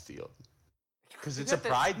him off the field because it's a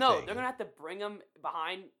pride thing. No, they're gonna have to bring him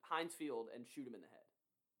behind Heinz Field and shoot him in the head.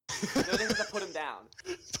 They're gonna have to put him down.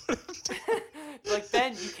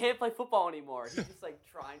 Ben, you can't play football anymore. He's just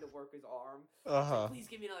trying to work his arm. Please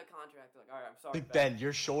give me another contract. All right, I'm sorry, Ben.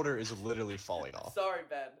 Your shoulder is literally falling off. Sorry,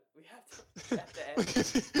 Ben. We have to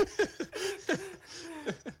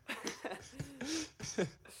end.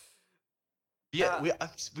 Yeah,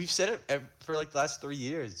 we've said it for the last 3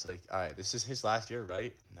 years. It's all right, this is his last year,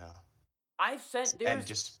 right? No. I've said and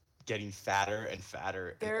just getting fatter and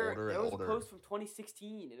fatter and older and older. There was a post from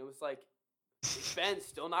 2016, and it was Ben's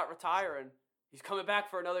still not retiring. He's coming back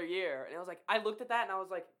for another year. And I looked at that, and I was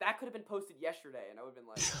like, that could have been posted yesterday, and I would have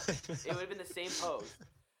been it would have been the same post.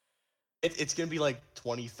 It's going to be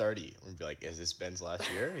 2030. We'll be is this Ben's last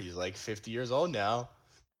year? He's 50 years old now.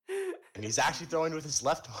 And he's actually throwing with his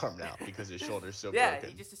left arm now because his shoulder's so broken. Yeah,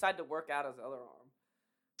 he just decided to work out his other arm.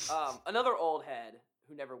 Another old head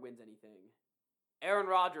who never wins anything. Aaron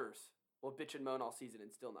Rodgers will bitch and moan all season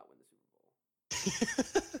and still not win the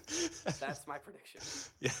Super Bowl. That's my prediction.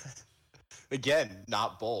 Yeah. Again,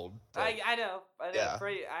 not bold. I know. Yeah.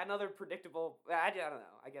 Another predictable. I don't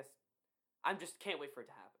know. I guess I'm just can't wait for it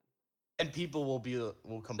to happen. And people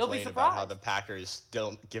will complain about how the Packers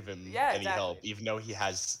don't give him any help, even though he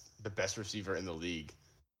has the best receiver in the league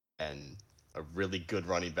and a really good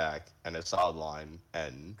running back and a solid line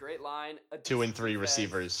and great line, 2 and 3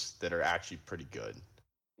 receivers that are actually pretty good.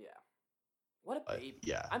 Yeah. What a baby.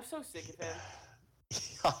 Yeah. I'm so sick of him.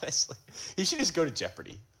 Honestly, he should just go to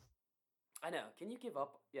Jeopardy. I know. Can you give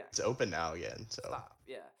up? Yeah. It's open now again. So. Stop.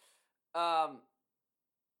 Yeah. All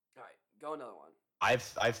right. Go another one. I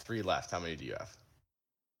have 3 left. How many do you have?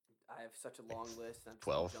 I have such a long list. I'm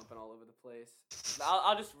 12. Jumping all over the place.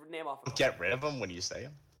 I'll just name off. Get rid of them when you say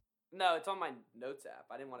them. No, it's on my notes app.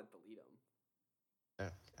 I didn't want to delete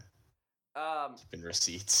them. Okay. It's been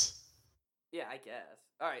receipts. Yeah, I guess.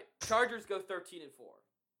 All right. Chargers go 13-4.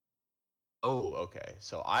 Oh, okay.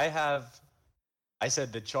 So I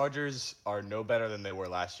said the Chargers are no better than they were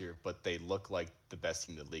last year, but they look like the best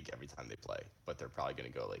team in the league every time they play. But they're probably going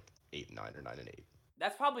to go like 8-9 or 9-8.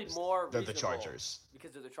 That's probably more reasonable. They're the Chargers.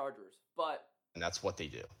 Because they're the Chargers. And that's what they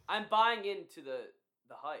do. I'm buying into the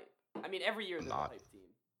hype. I mean, every year they're the hype team.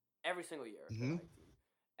 Every single year they're the hype team.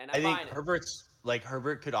 And I think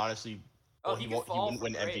Herbert could honestly he wouldn't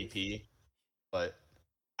win MVP, but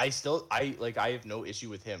I have no issue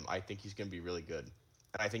with him. I think he's going to be really good.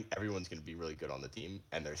 And I think everyone's going to be really good on the team,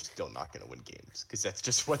 and they're still not going to win games because that's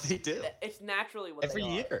just what they do. It's naturally what every they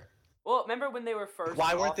are. year. Well, remember when they were first?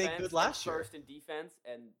 Why weren't they good last year? First in defense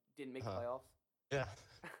and didn't make the playoffs. Yeah.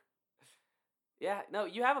 Yeah. No,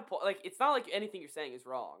 you have a point. Like, it's not like anything you're saying is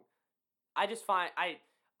wrong. I just find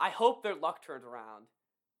I hope their luck turns around,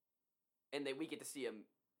 and we get to see them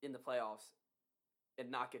in the playoffs, and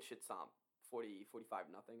not get shit stomped 40-45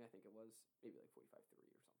 nothing. I think it was maybe like 45-3 or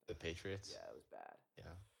something. The Patriots. Yeah, it was bad.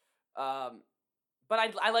 Yeah. But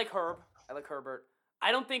I like Herb. I like Herbert.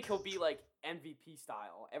 I don't think he'll be like MVP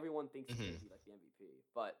style. Everyone thinks he's going to be like the MVP,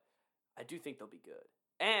 but I do think they'll be good.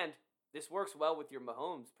 And this works well with your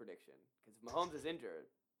Mahomes prediction because if Mahomes is injured,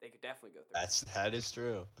 they could definitely go through. That is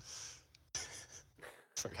true.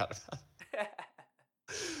 Forgot about it.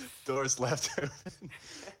 Doors left open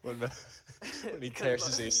when he tears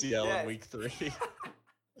his ACL in week 3.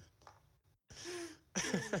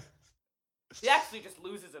 He actually just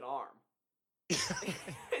loses an arm.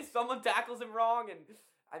 Someone tackles him wrong, and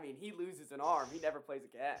I mean, he loses an arm. He never plays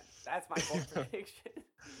again. That's my bold prediction.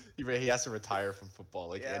 He has to retire from football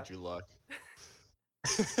like Andrew Luck.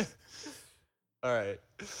 All right.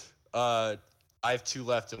 I have 2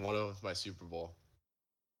 left, and one of them is my Super Bowl.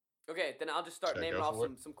 Okay, then I'll just start naming off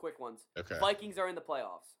some quick ones. Okay. Vikings are in the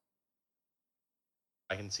playoffs.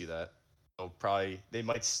 I can see that. Oh, they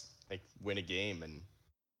might win a game and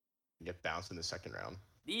get bounced in the second round.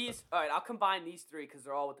 All right, I'll combine these 3 because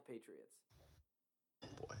they're all with the Patriots. Oh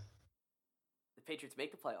boy. The Patriots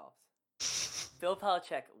make the playoffs. Bill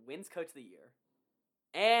Belichick wins Coach of the Year.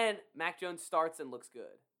 And Mac Jones starts and looks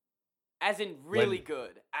good. As in really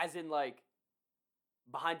good. As in like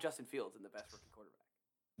behind Justin Fields and the best rookie quarterback.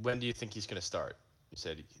 When do you think he's going to start? You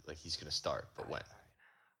said he's going to start, but when?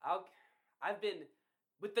 I've been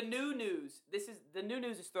with the new news. The new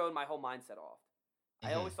news is throwing my whole mindset off.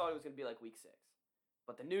 I always thought it was going to be like week 6.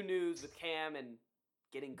 But the new news with Cam and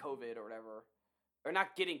getting COVID or whatever, or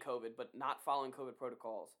not getting COVID, but not following COVID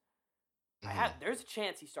protocols, there's a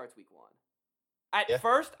chance he starts week 1. At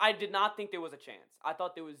first, I did not think there was a chance. I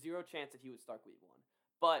thought there was 0 chance that he would start week 1.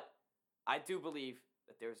 But I do believe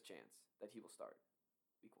that there's a chance that he will start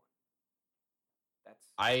week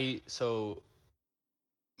 1. So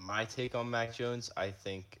my take on Mac Jones, I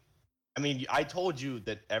told you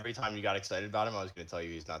that every time you got excited about him, I was going to tell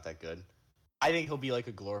you he's not that good. I think he'll be like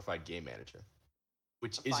a glorified game manager,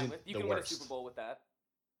 which isn't the worst. You can win a Super Bowl with that.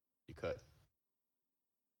 You could.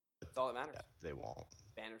 That's all that matters. Yeah, they won't.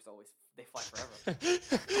 Banners they fly forever.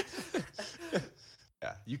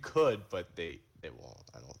 Yeah, you could, but they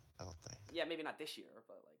won't. I don't think. Yeah, maybe not this year,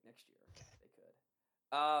 but like next year they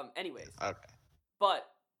could. Anyways. Okay. But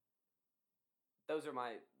those are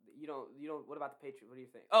my. You don't. What about the Patriots? What do you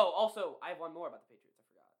think? Oh, also, I have one more about the Patriots. I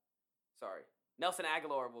forgot. Sorry. Nelson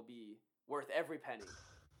Aguilar will be worth every penny.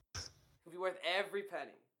 He'll be worth every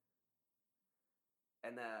penny.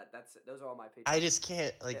 And those are all my Patriots. I just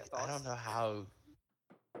can't I don't know how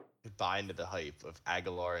to buy into the hype of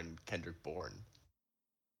Aguilar and Kendrick Bourne.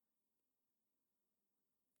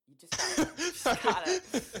 You just gotta.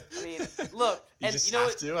 I mean, look, you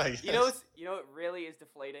know what really is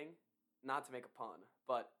deflating? not to make a pun,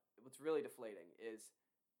 but what's really deflating is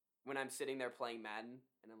when I'm sitting there playing Madden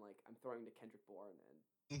and I'm throwing to Kendrick Bourne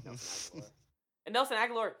and Nelson Aguilar. And Nelson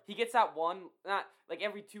Aguilar, he gets that one, not like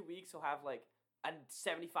every 2 weeks he'll have like a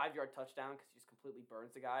 75-yard touchdown because he just completely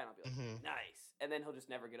burns the guy, and I'll be like, nice. And then he'll just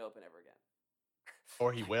never get open ever again.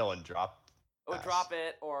 Or he will and drop. Or drop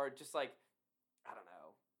it, or just like, I don't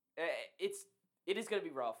know. It is going to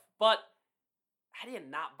be rough. But how do you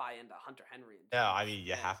not buy into Hunter Henry? Yeah, I mean,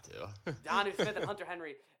 you have to. Jonnu Smith and Hunter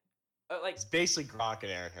Henry. It's basically Gronk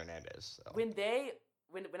and Aaron Hernandez. So. When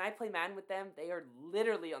I play Madden with them, they are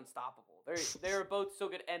literally unstoppable. They're both so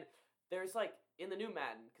good. And there's like, in the new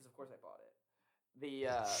Madden, because of course I bought it,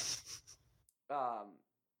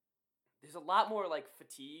 there's a lot more like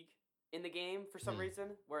fatigue in the game for some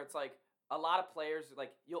reason, where it's like a lot of players,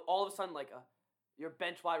 like you'll all of a sudden like your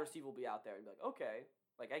bench wide receiver will be out there and be like, okay,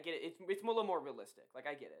 like I get it. It's a little more realistic. Like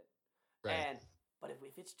I get it. Right. But if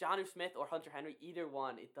it's Jonnu Smith or Hunter Henry, either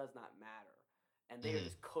one, it does not matter. And they are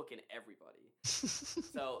just cooking everybody.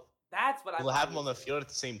 So that's what We'll have them on the field at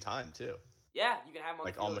the same time too. Yeah, you can have them on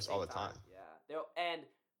like the field almost all the time. Yeah, and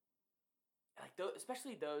like those,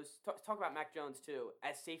 especially those. Talk about Mac Jones too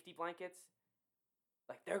as safety blankets.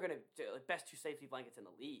 Like they're gonna like best 2 safety blankets in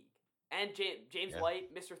the league. And James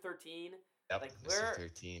White, Mr. 13. Yep, like Mr.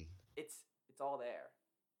 13. It's all there.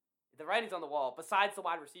 The writing's on the wall. Besides the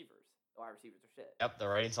wide receivers. The wide receivers are shit. Yep, the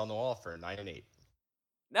writing's on the wall for 9-8.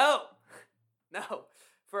 No,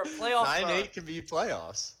 for a playoff. 9-8 can be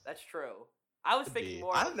playoffs. That's true. I was thinking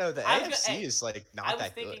more. I don't know. The AFC is like not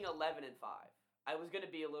that good. I was thinking 11-5. I was gonna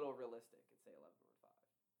be a little realistic and say 11-5.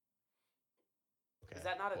 Okay. Is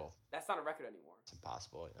that not that's not a record anymore? It's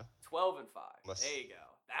impossible. Yeah. 12-5. There you go.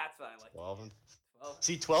 That's what I like. 12.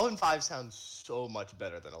 See, 12-5 sounds so much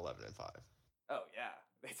better than 11-5. Oh yeah.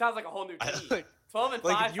 It sounds like a whole new team. 12-5.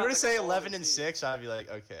 Like if you were to say 11-6, I'd be like,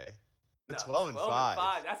 okay. But 12-5.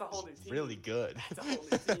 12-5. That's a whole new team. Really good. That's a whole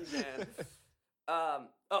new team, man.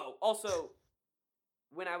 Also,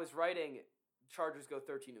 when I was writing, Chargers go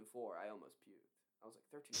 13-4. I almost puked. I was like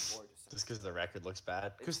 13-4 just because the record looks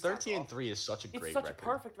bad. Because 13-3 is such a great record. It's such a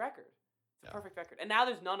perfect record. It's a perfect record, and now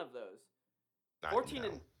there's none of those.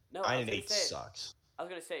 9-8 sucks. I was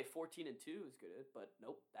gonna say 14-2 is good, but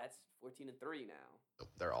nope, that's 14-3 now. Nope,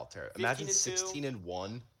 they're all terrible. Imagine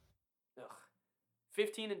 16-1. Ugh.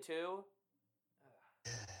 15-2.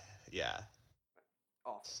 Yeah.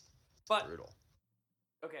 Awful. But brutal.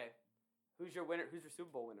 Okay. Who's your winner? Who's your Super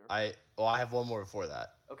Bowl winner? I have one more before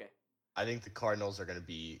that. Okay. I think the Cardinals are going to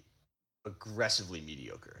be aggressively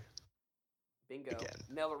mediocre. Bingo. Again.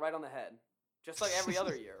 Nailed it right on the head. Just like every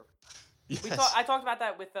other year. Yes. I talked about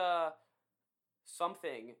that with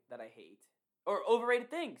something that I hate. Or overrated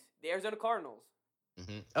things. The Arizona Cardinals.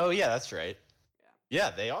 Mm-hmm. Oh, yeah, that's right. Yeah.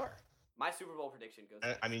 Yeah, they are. My Super Bowl prediction goes.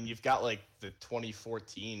 I mean, you've got like the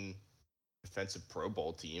 2014 defensive Pro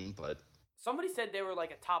Bowl team, but somebody said they were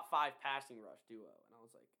like a top 5 passing rush duo, and I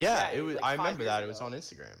was like, yeah, it was. Like I remember that. It was on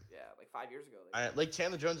Instagram. Yeah, like 5 years ago. Like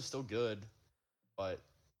Chandler Jones is still good, but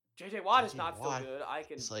JJ Watt is not still good. I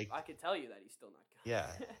can tell you that he's still not good. Yeah.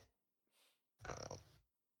 I don't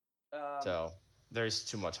know. So there's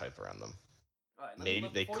too much hype around them. Right, maybe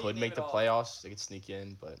they could make the playoffs. They could sneak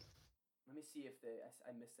in, but. Let me see if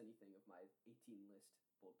I missed anything of my 18 list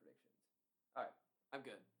bold predictions. All right, I'm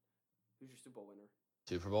good. Who's your Super Bowl winner?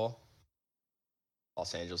 Super Bowl?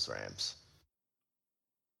 Los Angeles Rams.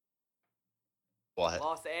 What?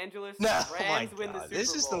 Los Angeles Rams win the Super Bowl.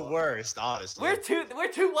 This is the worst, honestly. We're too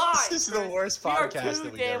wise. This is the worst podcast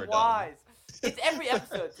that we've ever done. It's every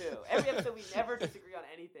episode too. Every episode we never disagree on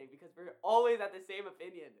anything because we're always at the same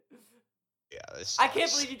opinion. Yeah, I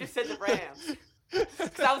can't believe you just said the Rams.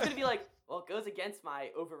 Because I was gonna be like, well, it goes against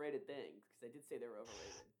my overrated things because they did say they were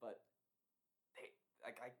overrated, but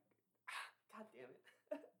God damn it.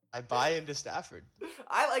 I buy into Stafford.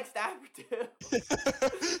 I like Stafford too.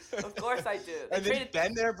 Of course I do. And they've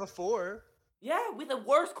been there before. Yeah, with a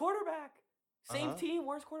worse quarterback. Same team,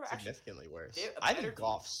 worse quarterback. Significantly worse. I think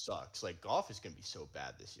Goff sucks. Like, Goff is going to be so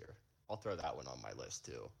bad this year. I'll throw that one on my list,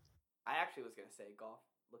 too. I actually was going to say Goff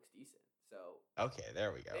looks decent, so... Okay,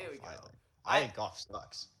 there we go. There we go. I think Goff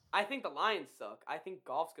sucks. I think the Lions suck. I think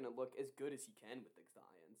Goff's going to look as good as he can with the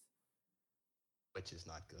Lions. Which is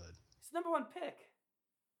not good. He's the number 1 pick.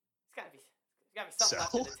 It's got to be something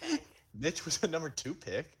left in the tank. Mitch was the number 2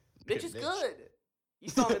 pick. Mitch is good. You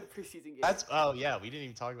saw him in the preseason game. We didn't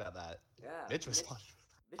even talk about that. Yeah. Mitch was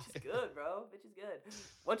Mitch is good, bro. Mitch is good.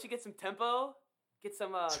 Once you get some tempo, get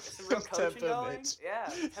some real coaching going. Mitch. Yeah,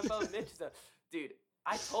 tempo Mitch is dude.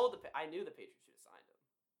 I knew the Patriots should have signed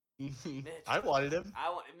him. Mitch, I wanted him.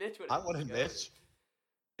 Mitch would. I wanted Mitch.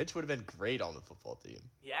 Mitch would have been great on the football team.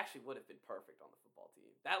 He actually would have been perfect on the football team.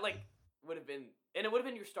 That would have been, and it would have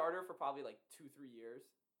been your starter for probably 2-3 years,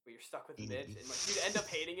 but you're stuck with Mitch, and you'd end up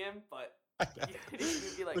hating him, but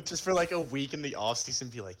you'd be but just for a week in the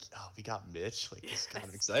offseason, be like, oh, we got Mitch. It's kind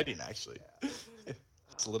of exciting, actually. Yeah.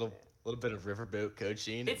 It's a little bit of riverboat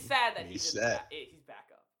coaching. It's sad that he's back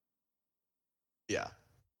up. Yeah.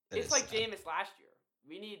 It's like Jameis last year.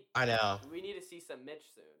 I know. We need to see some Mitch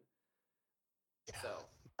soon. Yeah. So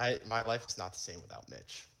my life is not the same without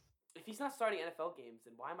Mitch. If he's not starting NFL games,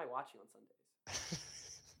 then why am I watching on Sundays?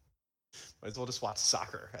 Might as well just watch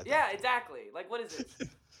soccer. Yeah, exactly. What is it?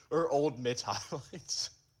 Or old Mitch highlights.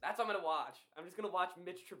 That's what I'm gonna watch. I'm just gonna watch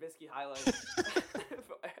Mitch Trubisky highlights for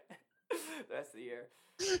the rest of the year.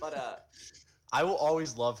 But I will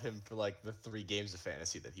always love him for the 3 games of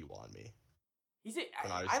fantasy that he won me.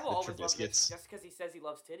 I will always love Mitch just because he says he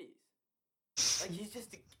loves titties. He's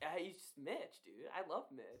just Mitch, dude. I love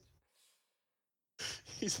Mitch.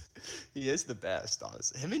 He is the best,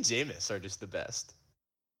 honestly. Him and Jameis are just the best.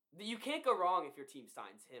 You can't go wrong if your team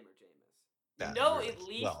signs him or Jameis. Really, at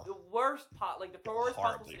least the worst the worst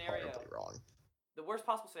possible scenario. Wrong. The worst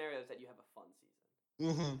possible scenario is that you have a fun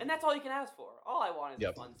season. Mm-hmm. And that's all you can ask for. All I want is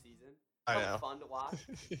a fun season. I know. Fun to watch.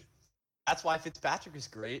 That's why Fitzpatrick is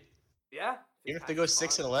great. Yeah. Even if they go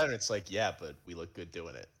 6-11, it's but we look good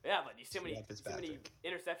doing it. Yeah, but you see how many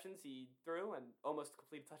interceptions he threw and almost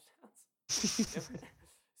completed touchdowns.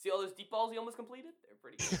 See all those deep balls he almost completed? They're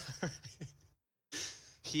pretty good.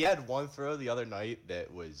 He had one throw the other night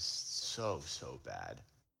that was so bad.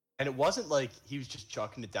 And it wasn't like he was just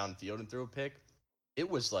chucking it downfield and threw a pick. It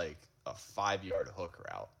was a 5-yard hook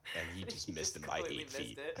route, and he just missed it by 8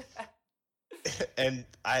 feet. And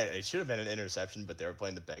it should have been an interception, but they were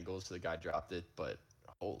playing the Bengals, so the guy dropped it. But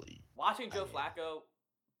watching Joe Flacco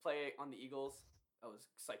play on the Eagles, I was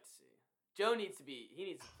psyched to see. Joe needs to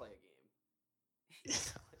play a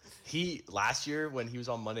game. Last year when he was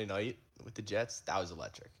on Monday night with the Jets, that was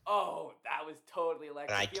electric. Oh, that was totally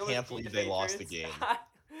electric. And I can't believe they lost the game.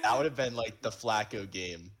 That would have been the Flacco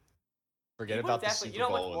game. Forget about the Super Bowl. You know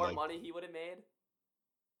how much more money he would have made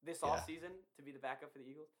this offseason to be the backup for the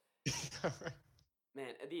Eagles?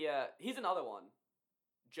 Man, he's another one.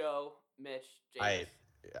 Joe, Mitch, James.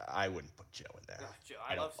 I wouldn't put Joe in there. No, Joe,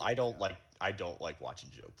 I don't like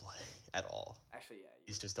watching Joe play at all. Actually, yeah.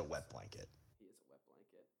 He's just a wet blanket. He is a wet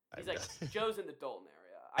blanket. He's Joe's in the Dalton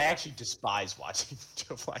area. I actually despise watching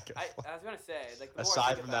Joe Flacco play. I was gonna say, the more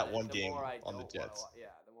aside from that one game on the Jets.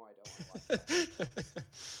 The more I don't want to watch it.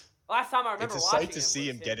 Last time I remember watching it's a sight to see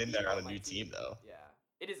him get in there on a new team, though. Yeah,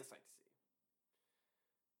 it is a sight to see.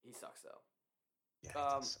 He sucks, though. Yeah, he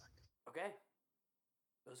does suck. Okay.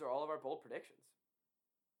 Those are all of our bold predictions.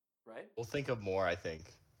 Right? We'll think of more, I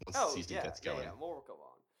think, once the season gets going. Yeah, more will go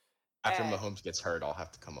on. After Mahomes gets hurt, I'll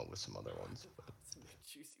have to come up with some other ones. Some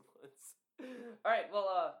juicy ones. All right, well,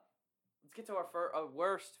 let's get to our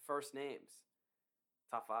worst first names.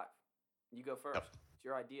 Top 5. You go first. Yep. It's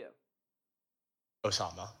your idea.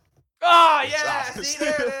 Osama. Oh, yeah! See,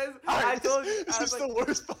 there it is! I told you. This is the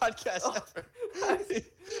worst podcast ever.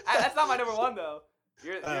 That's not my number 1, though.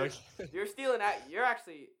 You're stealing that. You're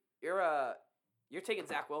taking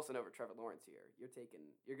Zach Wilson over Trevor Lawrence here.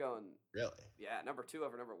 You're going. Really? Yeah, number 2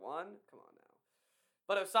 over number 1. Come on now.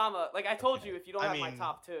 But Osama, I told you, if you don't have my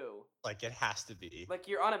top 2, it has to be.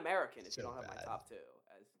 You're un-American if you don't have my top 2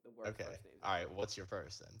 as the worst first name. All right, what's your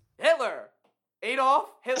first then? Hitler, Adolf,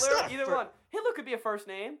 Hitler, either one. Hitler could be a first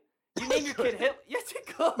name. You name your kid Hitler. Yes, it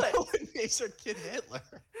could. No one names their kid Hitler.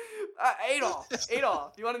 Adolf.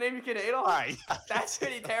 Adolf. You want to name your kid Adolf? All right. That's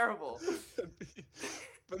pretty terrible.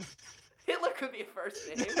 Hitler could be a first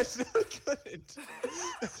name. No, it couldn't.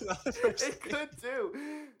 It could too.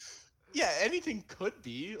 Yeah, anything could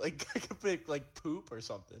be. I could pick poop or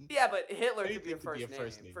something. Yeah, but Hitler could be a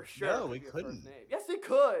first name. For sure. No, it couldn't. Yes, it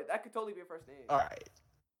could. That could totally be a first name. All right.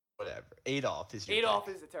 Whatever. Adolf is your Adolf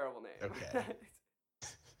pick. is a terrible name. Okay.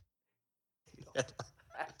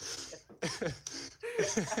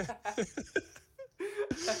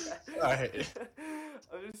 All right.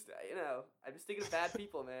 I'm just thinking of bad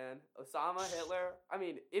people, man. Osama, Hitler. I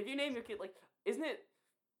mean, if you name your kid isn't it?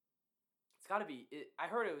 It's got to be. I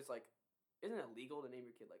heard it was isn't it illegal to name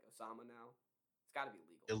your kid Osama now? It's got to be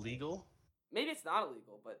legal. Illegal? Maybe it's not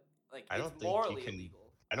illegal, but it's morally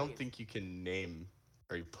illegal. I don't think you can name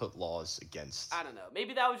or you put laws against. I don't know.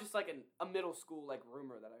 Maybe that was just a middle school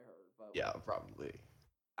rumor that I heard. But yeah, probably.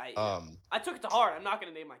 I took it to heart. I'm not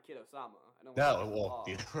gonna name my kid Osama. I don't no, it won't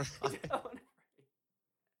be.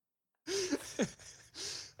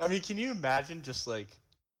 I mean, can you imagine just I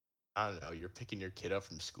don't know, you're picking your kid up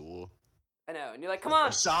from school I know, and you're like, come on,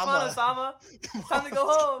 Osama. It's time to go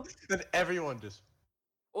home. Then everyone just.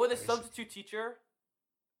 Or the substitute teacher,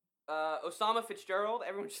 Osama Fitzgerald.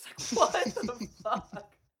 Everyone's just like, what the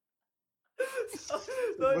fuck?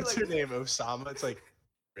 What's your name, Osama? It's like,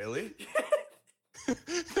 really?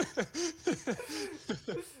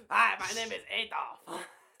 Hi, my name is Adolf.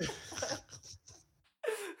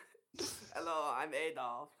 Hello, I'm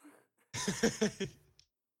Adolf.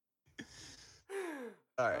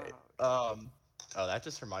 All right. Oh, that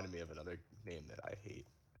just reminded me of another name that I hate.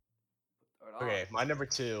 Okay, my number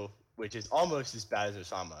 2, which is almost as bad as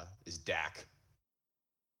Osama, is Dak.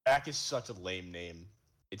 Dak is such a lame name.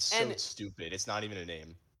 It's so stupid. It's not even a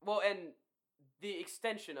name. Well, and the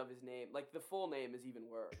extension of his name, like the full name, is even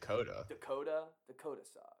worse. Dakota. Dakota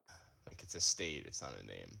sucks. Like it's a state. It's not a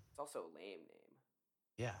name. It's also a lame name.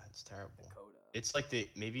 Yeah, it's terrible. Dakota. It's like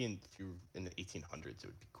maybe if you were in the 1800s, it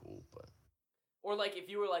would be cool, but. Or like if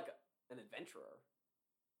you were like an adventurer.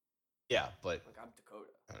 Yeah, but. Like I'm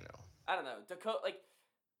Dakota. I don't know. Dakota, like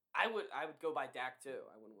I would go by Dak too.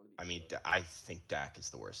 I wouldn't want to be. I mean, I think Dak is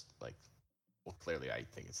the worst. Like, well, clearly, I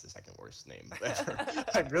think it's the second worst name ever.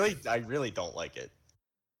 I really don't like it.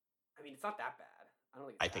 I mean, it's not that bad. I don't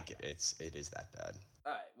think. I think it is that bad.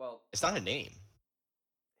 All right. Well. It's not a name.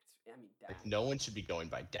 Dak. Like, no one should be going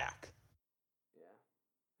by Dak. Yeah,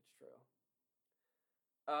 it's true.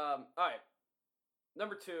 All right.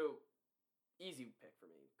 Number 2, easy pick for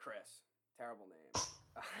me. Chris. Terrible name.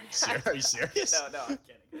 Are you serious? No, I'm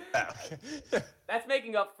kidding. Oh, okay. That's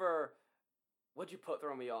making up for. What'd you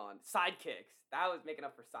throw me on? Sidekicks. That was making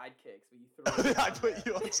up for sidekicks. When you threw. I put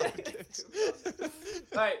you on sidekicks.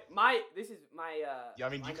 All right, this is my. Yeah, I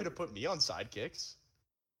mean, you could have put me on sidekicks.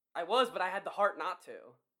 I was, but I had the heart not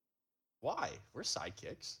to. Why? We're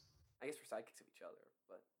sidekicks. I guess we're sidekicks of each other,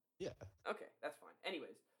 but. Yeah. Okay, that's fine.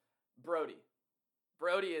 Anyways, Brody.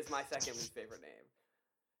 Brody is my second least favorite name.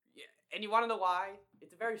 Yeah, and you want to know why?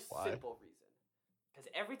 It's a very simple reason. Because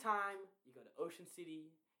every time you go to Ocean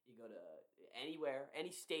City, you go to anywhere,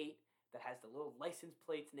 any state that has the little license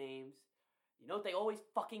plates names, you know what they always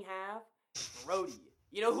fucking have? Brody.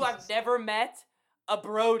 You know who I've never met? A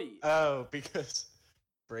Brody. Oh, because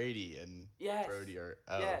Brady and Brody are.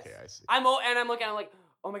 Oh, yes. Okay, I see. I'm looking. I'm like,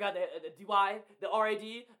 oh my god, the DY, the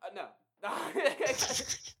RAD. No.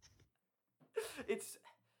 It's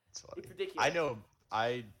ridiculous. I know.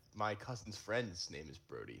 My cousin's friend's name is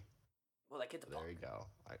Brody. Well, that kid's a punk. There you go.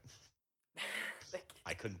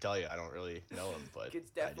 I couldn't tell you. I don't really know him, but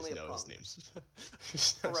kid's definitely I just know his name's.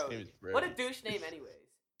 His name is Brody. What a douche name, anyways.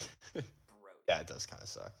 Brody. Yeah, it does kind of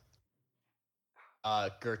suck.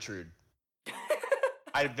 Gertrude.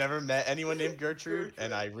 I've never met anyone named Gertrude,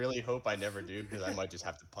 and I really hope I never do because I might just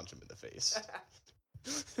have to punch him in the face.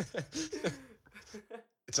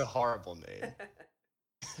 It's a horrible name.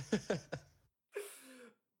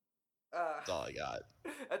 That's all I got.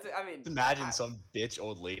 Imagine some bitch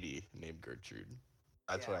old lady named Gertrude.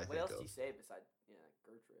 That's what I think of. What else do you say besides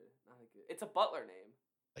Gertrude? Not a good. It's a butler name.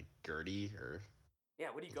 Like Gertie or. Yeah,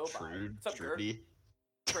 what do you go by? What's up, Gertie?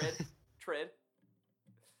 Trid.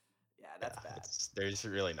 Yeah, that's bad. There's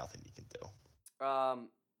really nothing you can do. All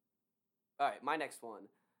right, my next one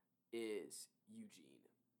is Eugene.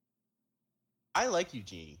 I like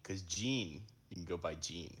Eugene because Gene, you can go by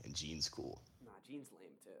Gene, and Gene's cool. Nah, Gene's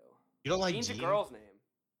lame too. You don't like Gene's Gene? a girl's name.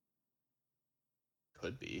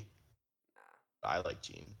 Could be. Nah. I like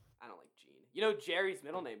Gene. I don't like Gene. You know, Jerry's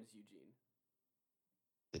middle name is Eugene.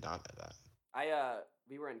 Did not know that.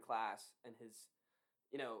 We were in class, and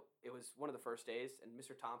it was one of the first days, and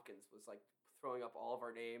Mr. Tompkins was like throwing up all of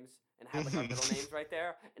our names and had like our middle names right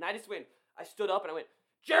there, and I stood up and I went,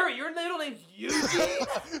 Jerry, your middle name's Eugene?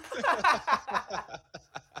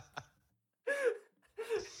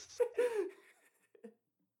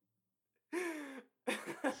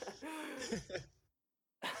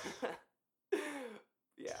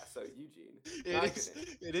 Yeah, so Eugene.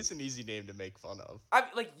 It is an easy name to make fun of.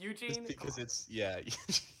 Like Eugene? Just because it's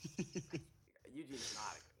Eugene's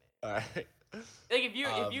not a good name. Alright. Like if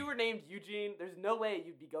you were named Eugene, there's no way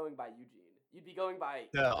you'd be going by Eugene. You'd be going by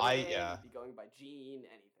You'd be going by Gene,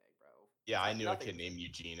 anything, bro. Yeah, I knew a kid named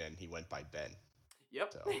Eugene and he went by Ben.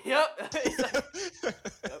 Yep. So. Yep.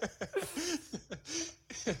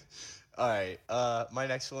 Yep. Alright, my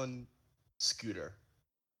next one, Scooter.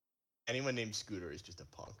 Anyone named Scooter is just a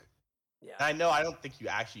punk. Yeah. And I know I don't think you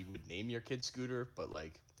actually would name your kid Scooter, but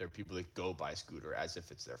like there are people that go by Scooter as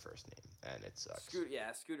if it's their first name, and it sucks.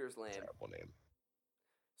 Scooter's lame. Terrible name.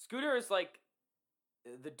 Scooter is like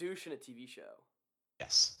the douche in a TV show.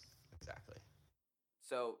 Yes, exactly.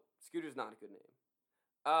 So Scooter's not a good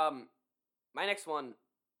name. My next one,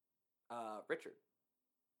 Richard.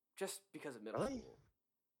 just because of middle Really? school.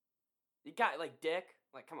 You got like Dick.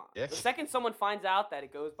 Like, come on. Dick? The second someone finds out that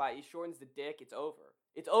it goes by, he shortens the Dick. It's over.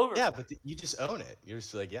 It's over. Yeah, but you just own it. You're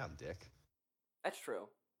just like, yeah, I'm Dick. That's true.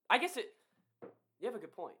 I guess it. You have a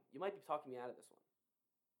good point. You might be talking me out of this one.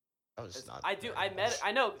 I was not. I do. I met.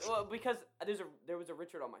 I know because there was a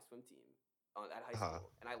Richard on my swim team at high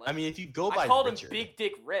school, and I. I mean, if you go by I called Richard, him Big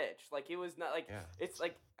Dick Rich. Like it was not like Yeah. it's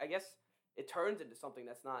like I guess it turns into something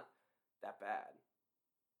that's not that bad.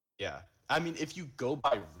 Yeah, I mean, if you go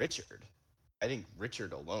by Richard, I think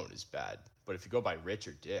Richard alone is bad. But if you go by Rich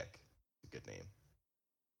or Dick, it's a good name.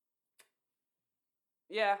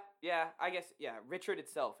 Yeah, I guess Richard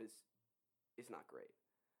itself is not great.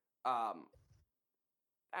 I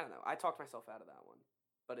don't know. I talked myself out of that one,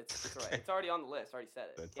 but it's alright. It's already on the list. I already said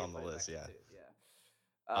it. It's on the list, yeah.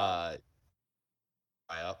 Yeah.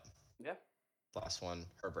 I up. Yeah. Last one,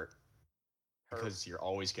 Herbert. Because you're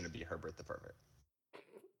always going to be Herbert the pervert.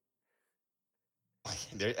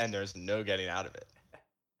 And there's no getting out of it.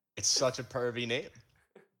 It's such a pervy name.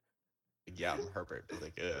 Yeah, I'm Herbert.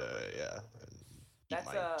 Like, yeah. Keep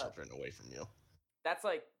my children away from you. That's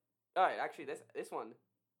like, all right. Actually, this one,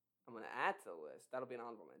 I'm gonna add to the list. That'll be an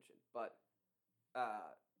honorable mention. But,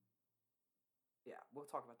 yeah, we'll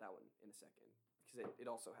talk about that one in a second because it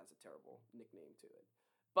also has a terrible nickname to it.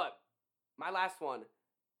 But my last one,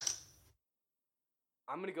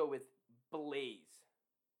 I'm gonna go with Blaze.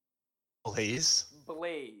 Blaze?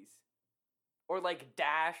 Blaze. Or like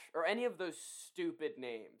Dash, or any of those stupid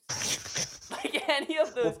names. Like any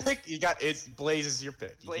of those. Well, pick. It's Blaze is your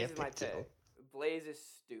pick. Blaze is my pick. Blaze is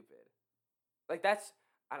stupid. Like that's,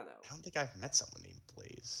 I don't know. I don't think I've met someone named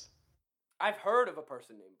Blaze. I've heard of a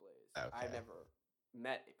person named Blaze. Okay. I've never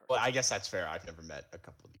met a person. Well, I guess that's fair. I've never met a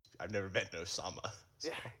couple of these. I've never met an Osama. So.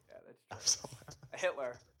 Yeah, that's true. A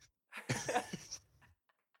Hitler.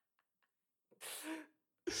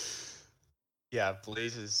 Yeah,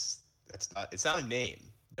 Blaze is. It's not a name.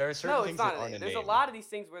 There are certain things that aren't a name. There's a lot of these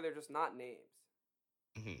things where they're just not names.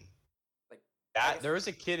 Mm-hmm. Like there was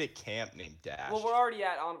a kid at camp named Dash. Well, we're already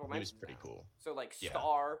at honorable mentions. He was pretty cool. So like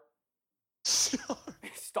Star.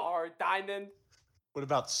 Star, Diamond. What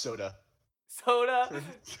about Soda? Soda.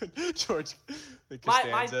 George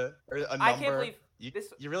Costanza. Or a number. I can't believe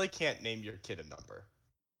you really can't name your kid a number.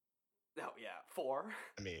 No, yeah, 4.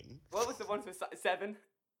 I mean, what was the one for 7?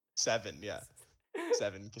 7, yeah.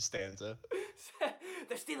 7 Costanza.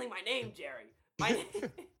 They're stealing my name, Jerry. My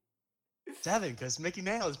name. 7, because Mickey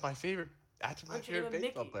Mantle is my favorite. Actually, my favorite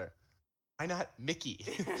baseball player. Why not Mickey?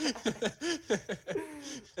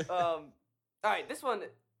 All right, this one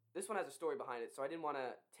has a story behind it, so I didn't want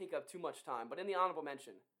to take up too much time. But in the honorable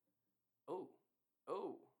mention,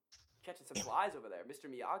 catching some flies over there, Mr.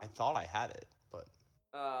 Miyagi. I thought I had it, but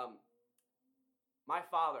my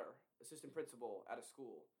father, assistant principal at a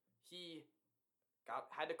school, he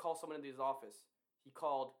had to call someone into his office. He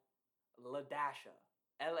called LaDasha,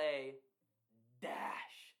 L-A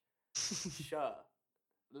dash Sha,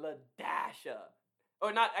 LaDasha,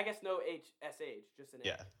 or not? I guess no H-S-H, just an A.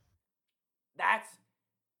 Yeah.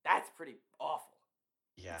 That's pretty awful.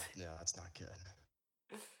 Yeah, no, that's not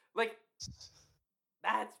good. Like,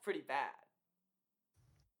 that's pretty bad.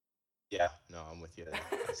 Yeah, no, I'm with you.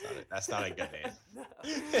 That's not a good name. No,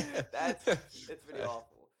 it's pretty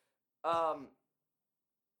awful.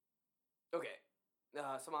 Okay,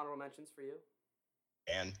 some honorable mentions for you.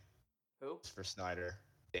 Dan. Who? For Snyder.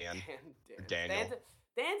 Dan. Dan. Daniel.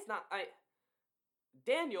 Dan's not.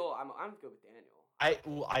 Daniel. I'm good with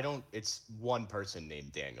Daniel. I don't. It's one person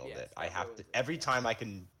named Daniel Yes, that I have to. Every time I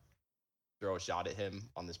can throw a shot at him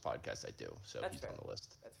on this podcast, I do. So That's he's fair. on the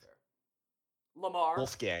list. That's fair. Lamar.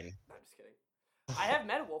 Wolfgang. No, I'm just kidding. I have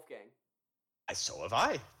met a Wolfgang. So have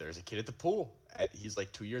I. There's a kid at the pool. He's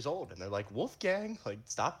like 2 years old, and they're like, Wolfgang, like,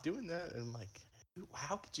 stop doing that. And I'm like,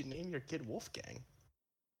 how could you name your kid Wolfgang?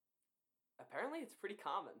 Apparently, it's pretty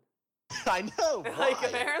common. I know. Like,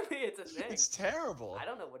 apparently, it's a thing. It's terrible. I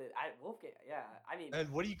don't know what it. Wolfgang. Yeah, I mean. And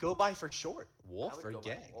what do you go by for short? Wolf or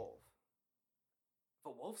Gang? Wolf.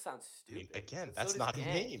 But Wolf sounds stupid. I mean, again, so that's not a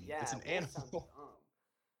name. Yeah, it's an Wolf animal.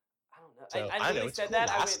 I don't know. So, I know it's said cool that.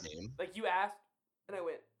 last I went, name. like you asked, and I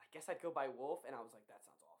went. I guess I'd go by Wolf, and I was like, that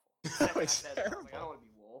sounds awful. No, it's terrible. I don't want to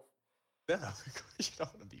be Wolf. No, of course you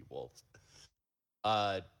don't want to be Wolf.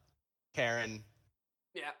 Karen.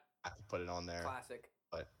 Yeah. I have to put it on there. Classic.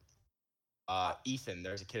 But Ethan,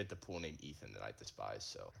 there's a kid at the pool named Ethan that I despise.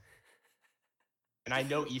 So, and I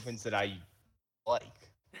know Ethan's that I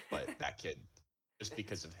like, but that kid, just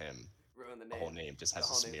because of him, ruined the whole name just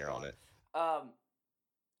has a smear on it.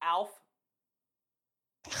 Alf.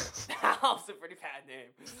 Alf's a pretty bad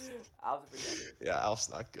name. Yeah, Alf's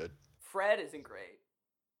not good. Fred isn't great.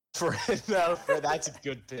 Fred, no, Fred, that's a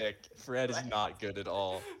good pick. Fred is not good at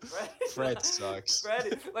all. Fred sucks.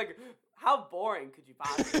 Fred, like, how boring could you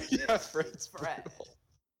possibly be? Yeah, Fred's Fred.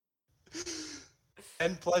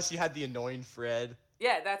 And plus, you had the annoying Fred.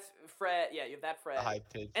 Yeah, that's Fred. Yeah, you have that Fred.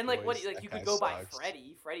 High-pitched and like, voice, you could go by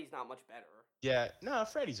Freddy. Freddy's not much better. Yeah, no,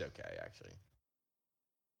 Freddy's okay actually.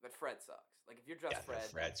 But Fred sucks. Like, if you're just Fred,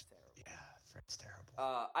 Fred's terrible. Yeah, Fred's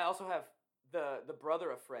terrible. I also have the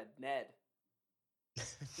brother of Fred, Ned.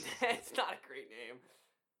 It's not a great name.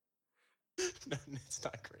 No, it's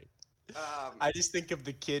not great. I just think of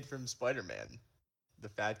the kid from Spider-Man, the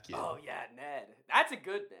fat kid. Oh yeah, Ned. That's a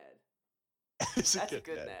good Ned. That's a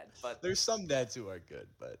good Ned. But there's some Neds who are good,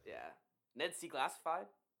 but yeah, Ned Declassified,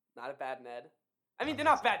 not a bad Ned. I mean, they're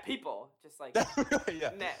not bad people, just like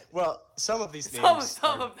yeah. Ned. Well, some of these names,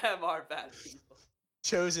 some of them are bad people.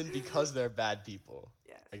 Chosen because they're bad people.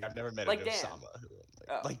 Yes. Like I've never met like an Dan.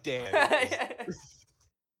 Osama like Dan.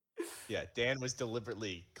 Yeah, Dan was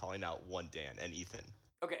deliberately calling out one Dan and Ethan.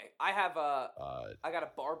 Okay, I have I got a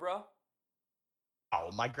Barbara.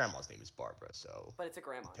 Oh, my grandma's name is Barbara, so. But it's a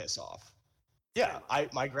grandma. Piss off. Yeah,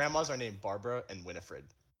 my grandmas are named Barbara and Winifred.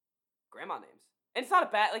 Grandma names, and it's not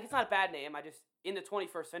a bad name. I just in the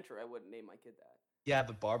 21st century, I wouldn't name my kid that. Yeah,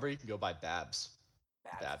 but Barbara, you can go by Babs.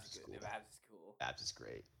 Babs is cool. Babs is cool. Babs is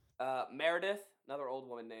great. Meredith, another old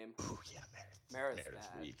woman name. Ooh, yeah, Meredith. Meredith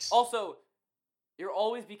weeks. Also, you'll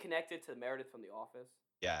always be connected to Meredith from The Office.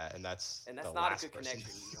 Yeah, and that's not a good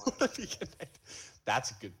connection.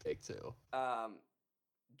 That's a good pick too.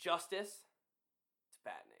 Justice. It's a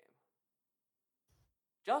bad name.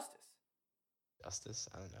 Justice.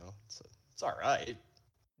 I don't know. It's all right.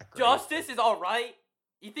 Justice is all right.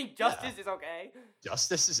 You think Justice is okay?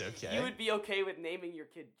 Justice is okay. You would be okay with naming your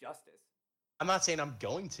kid Justice. I'm not saying I'm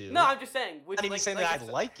going to. No, I'm just saying. I'm not even saying that I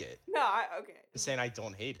like it. No, okay. I'm saying I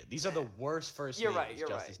don't hate it. These are the worst first names.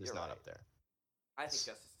 Justice is not up there. I think Justice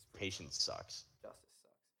is pretty Patience sucks. Justice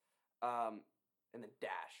sucks. And then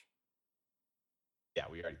Dash. Yeah,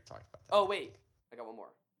 we already talked about that. Oh wait, I got one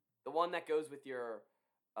more. The one that goes with your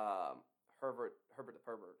Herbert the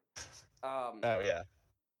Pervert. Oh yeah.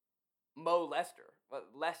 Mo Lester.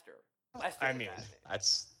 Lester. I mean,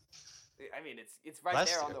 that's. I mean, it's right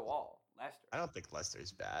Lester. there on the wall. Lester. I don't think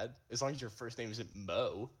Lester's bad as long as your first name isn't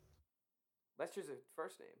Mo. Lester's a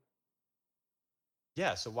first name.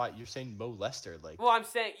 Yeah, so why you're saying Mo Lester like? Well, I'm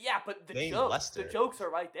saying but the jokes are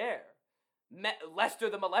right there. Lester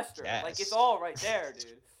the molester, yes. Like it's all right there,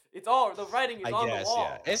 dude. It's all the writing is on the wall.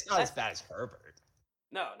 Yeah. It's not as bad as Herbert.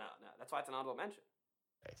 No. That's why it's an honorable mention.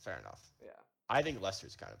 Okay, fair enough. Yeah. I think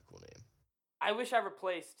Lester's kind of a cool name. I wish I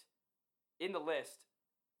replaced in the list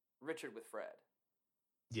Richard with Fred.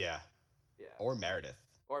 Yeah. Yeah. Or Meredith.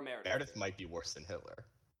 Meredith too. might be worse than Hitler.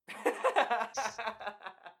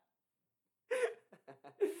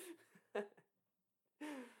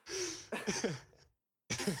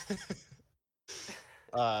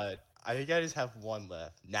 I think I just have one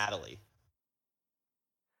left. Natalie.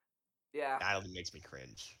 Yeah. Natalie makes me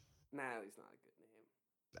cringe. Natalie's not a good name.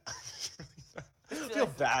 I feel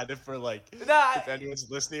bad if we're like if anyone's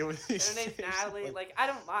listening with these. Her name's Natalie. Like I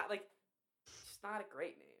don't mind. Like it's not a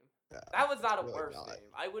great name. Yeah, that was not a really worst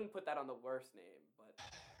name. I wouldn't put that on the worst name, but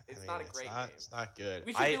it's not a great name. It's not good.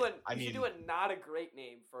 We should do a not a great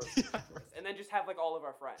name first, and then just have like all of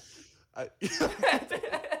our friends.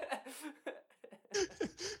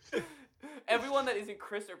 Everyone that isn't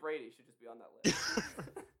Chris or Brady should just be on that list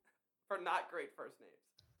for not great first names.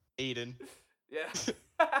 Aiden. Yeah.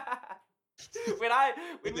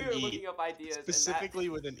 when we were looking up ideas, specifically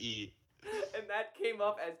with an E, and that came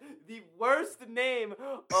up as the worst name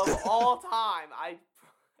of all time. I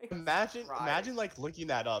imagine like looking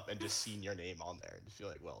that up and just seeing your name on there and just feel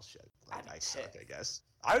like, well, shit, like I suck, I guess.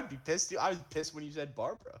 I would be pissed too. I was pissed when you said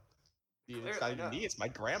Barbara. Dude, it's not even me; it's my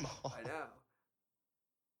grandma. I know.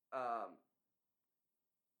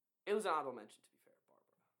 It was an honorable mention, to be fair, Barbara.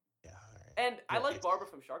 Yeah, all right. And I like Barbara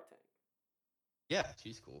from Shark Tank. Yeah,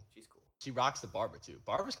 she's cool. She rocks the Barbara too.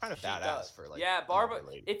 Barbara's kind of badass for like. Yeah, Barbara.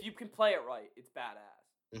 If you can play it right, it's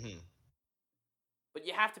badass. Mm-hmm. But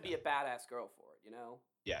you have to be a badass girl for it, you know.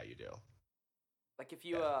 Yeah, you do. Like if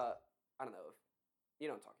you, I don't know, you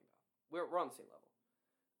know what I'm talking about. We're on the same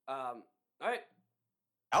level. All right.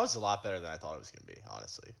 That was a lot better than I thought it was gonna be,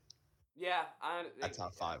 honestly. Yeah, that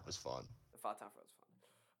top 5 was fun. The top 5 was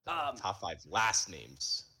fun. Top 5 last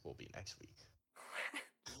names will be next week.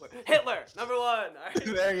 Hitler, number 1. All right.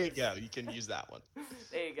 There you go. You can use that one.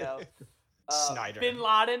 There you go. Snyder. Bin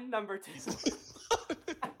Laden, number 2.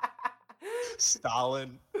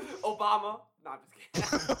 Stalin. Obama. No, I'm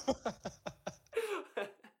just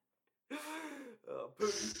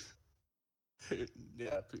kidding. Putin.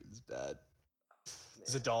 Yeah, Putin's bad. Man.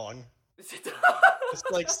 Zedong.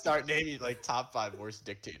 Just like start naming like top 5 worst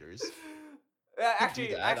dictators.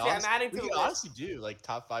 Actually, I'm adding to the list. Honestly do like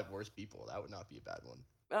top 5 worst people. That would not be a bad one.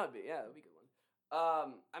 That would be a good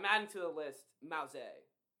one. I'm adding to the list Mao Zedong.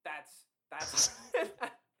 That's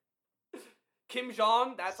Kim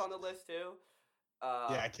Jong. That's on the list too.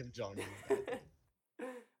 Yeah, Kim Jong. All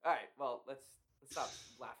right, well let's stop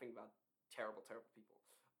laughing about terrible people.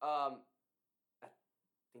 I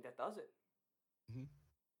think that does it. Mm-hmm.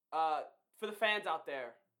 For the fans out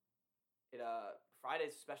there,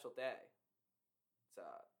 Friday's a special day.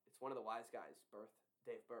 It's one of the wise guys'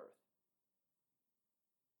 day of birth.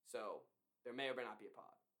 So there may or may not be a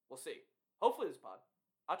pod. We'll see. Hopefully there's a pod.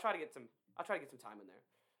 I'll try to get some time in there.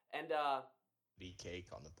 And be cake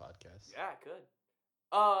on the podcast. Yeah, I could.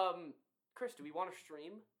 Chris, do we want to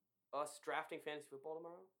stream us drafting fantasy football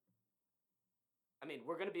tomorrow? I mean,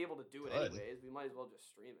 we're gonna be able to do it anyways. We might as well just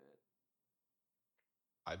stream it.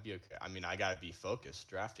 I'd be okay. I mean, I gotta be focused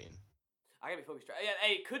drafting. I gotta be focused.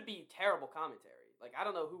 It could be terrible commentary. Like, I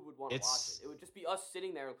don't know who would want to watch it. It would just be us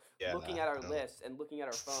sitting there looking at our lists and looking at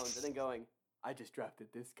our phones and then going, I just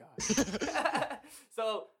drafted this guy.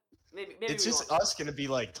 So maybe it's just us gonna be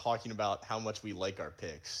like talking about how much we like our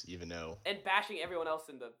picks, even though and bashing everyone else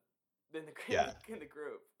in the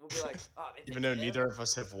group. We'll be like, oh, even though neither of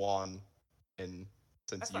us have won, and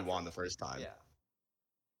since you won the first time. Yeah.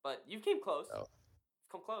 But you came close. Oh.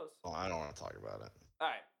 Come close. Well, I don't want to talk about it. All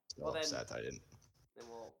right. Well, then upset I didn't. Then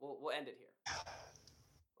we'll end it here.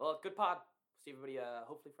 Well, good pod. See everybody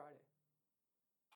hopefully Friday.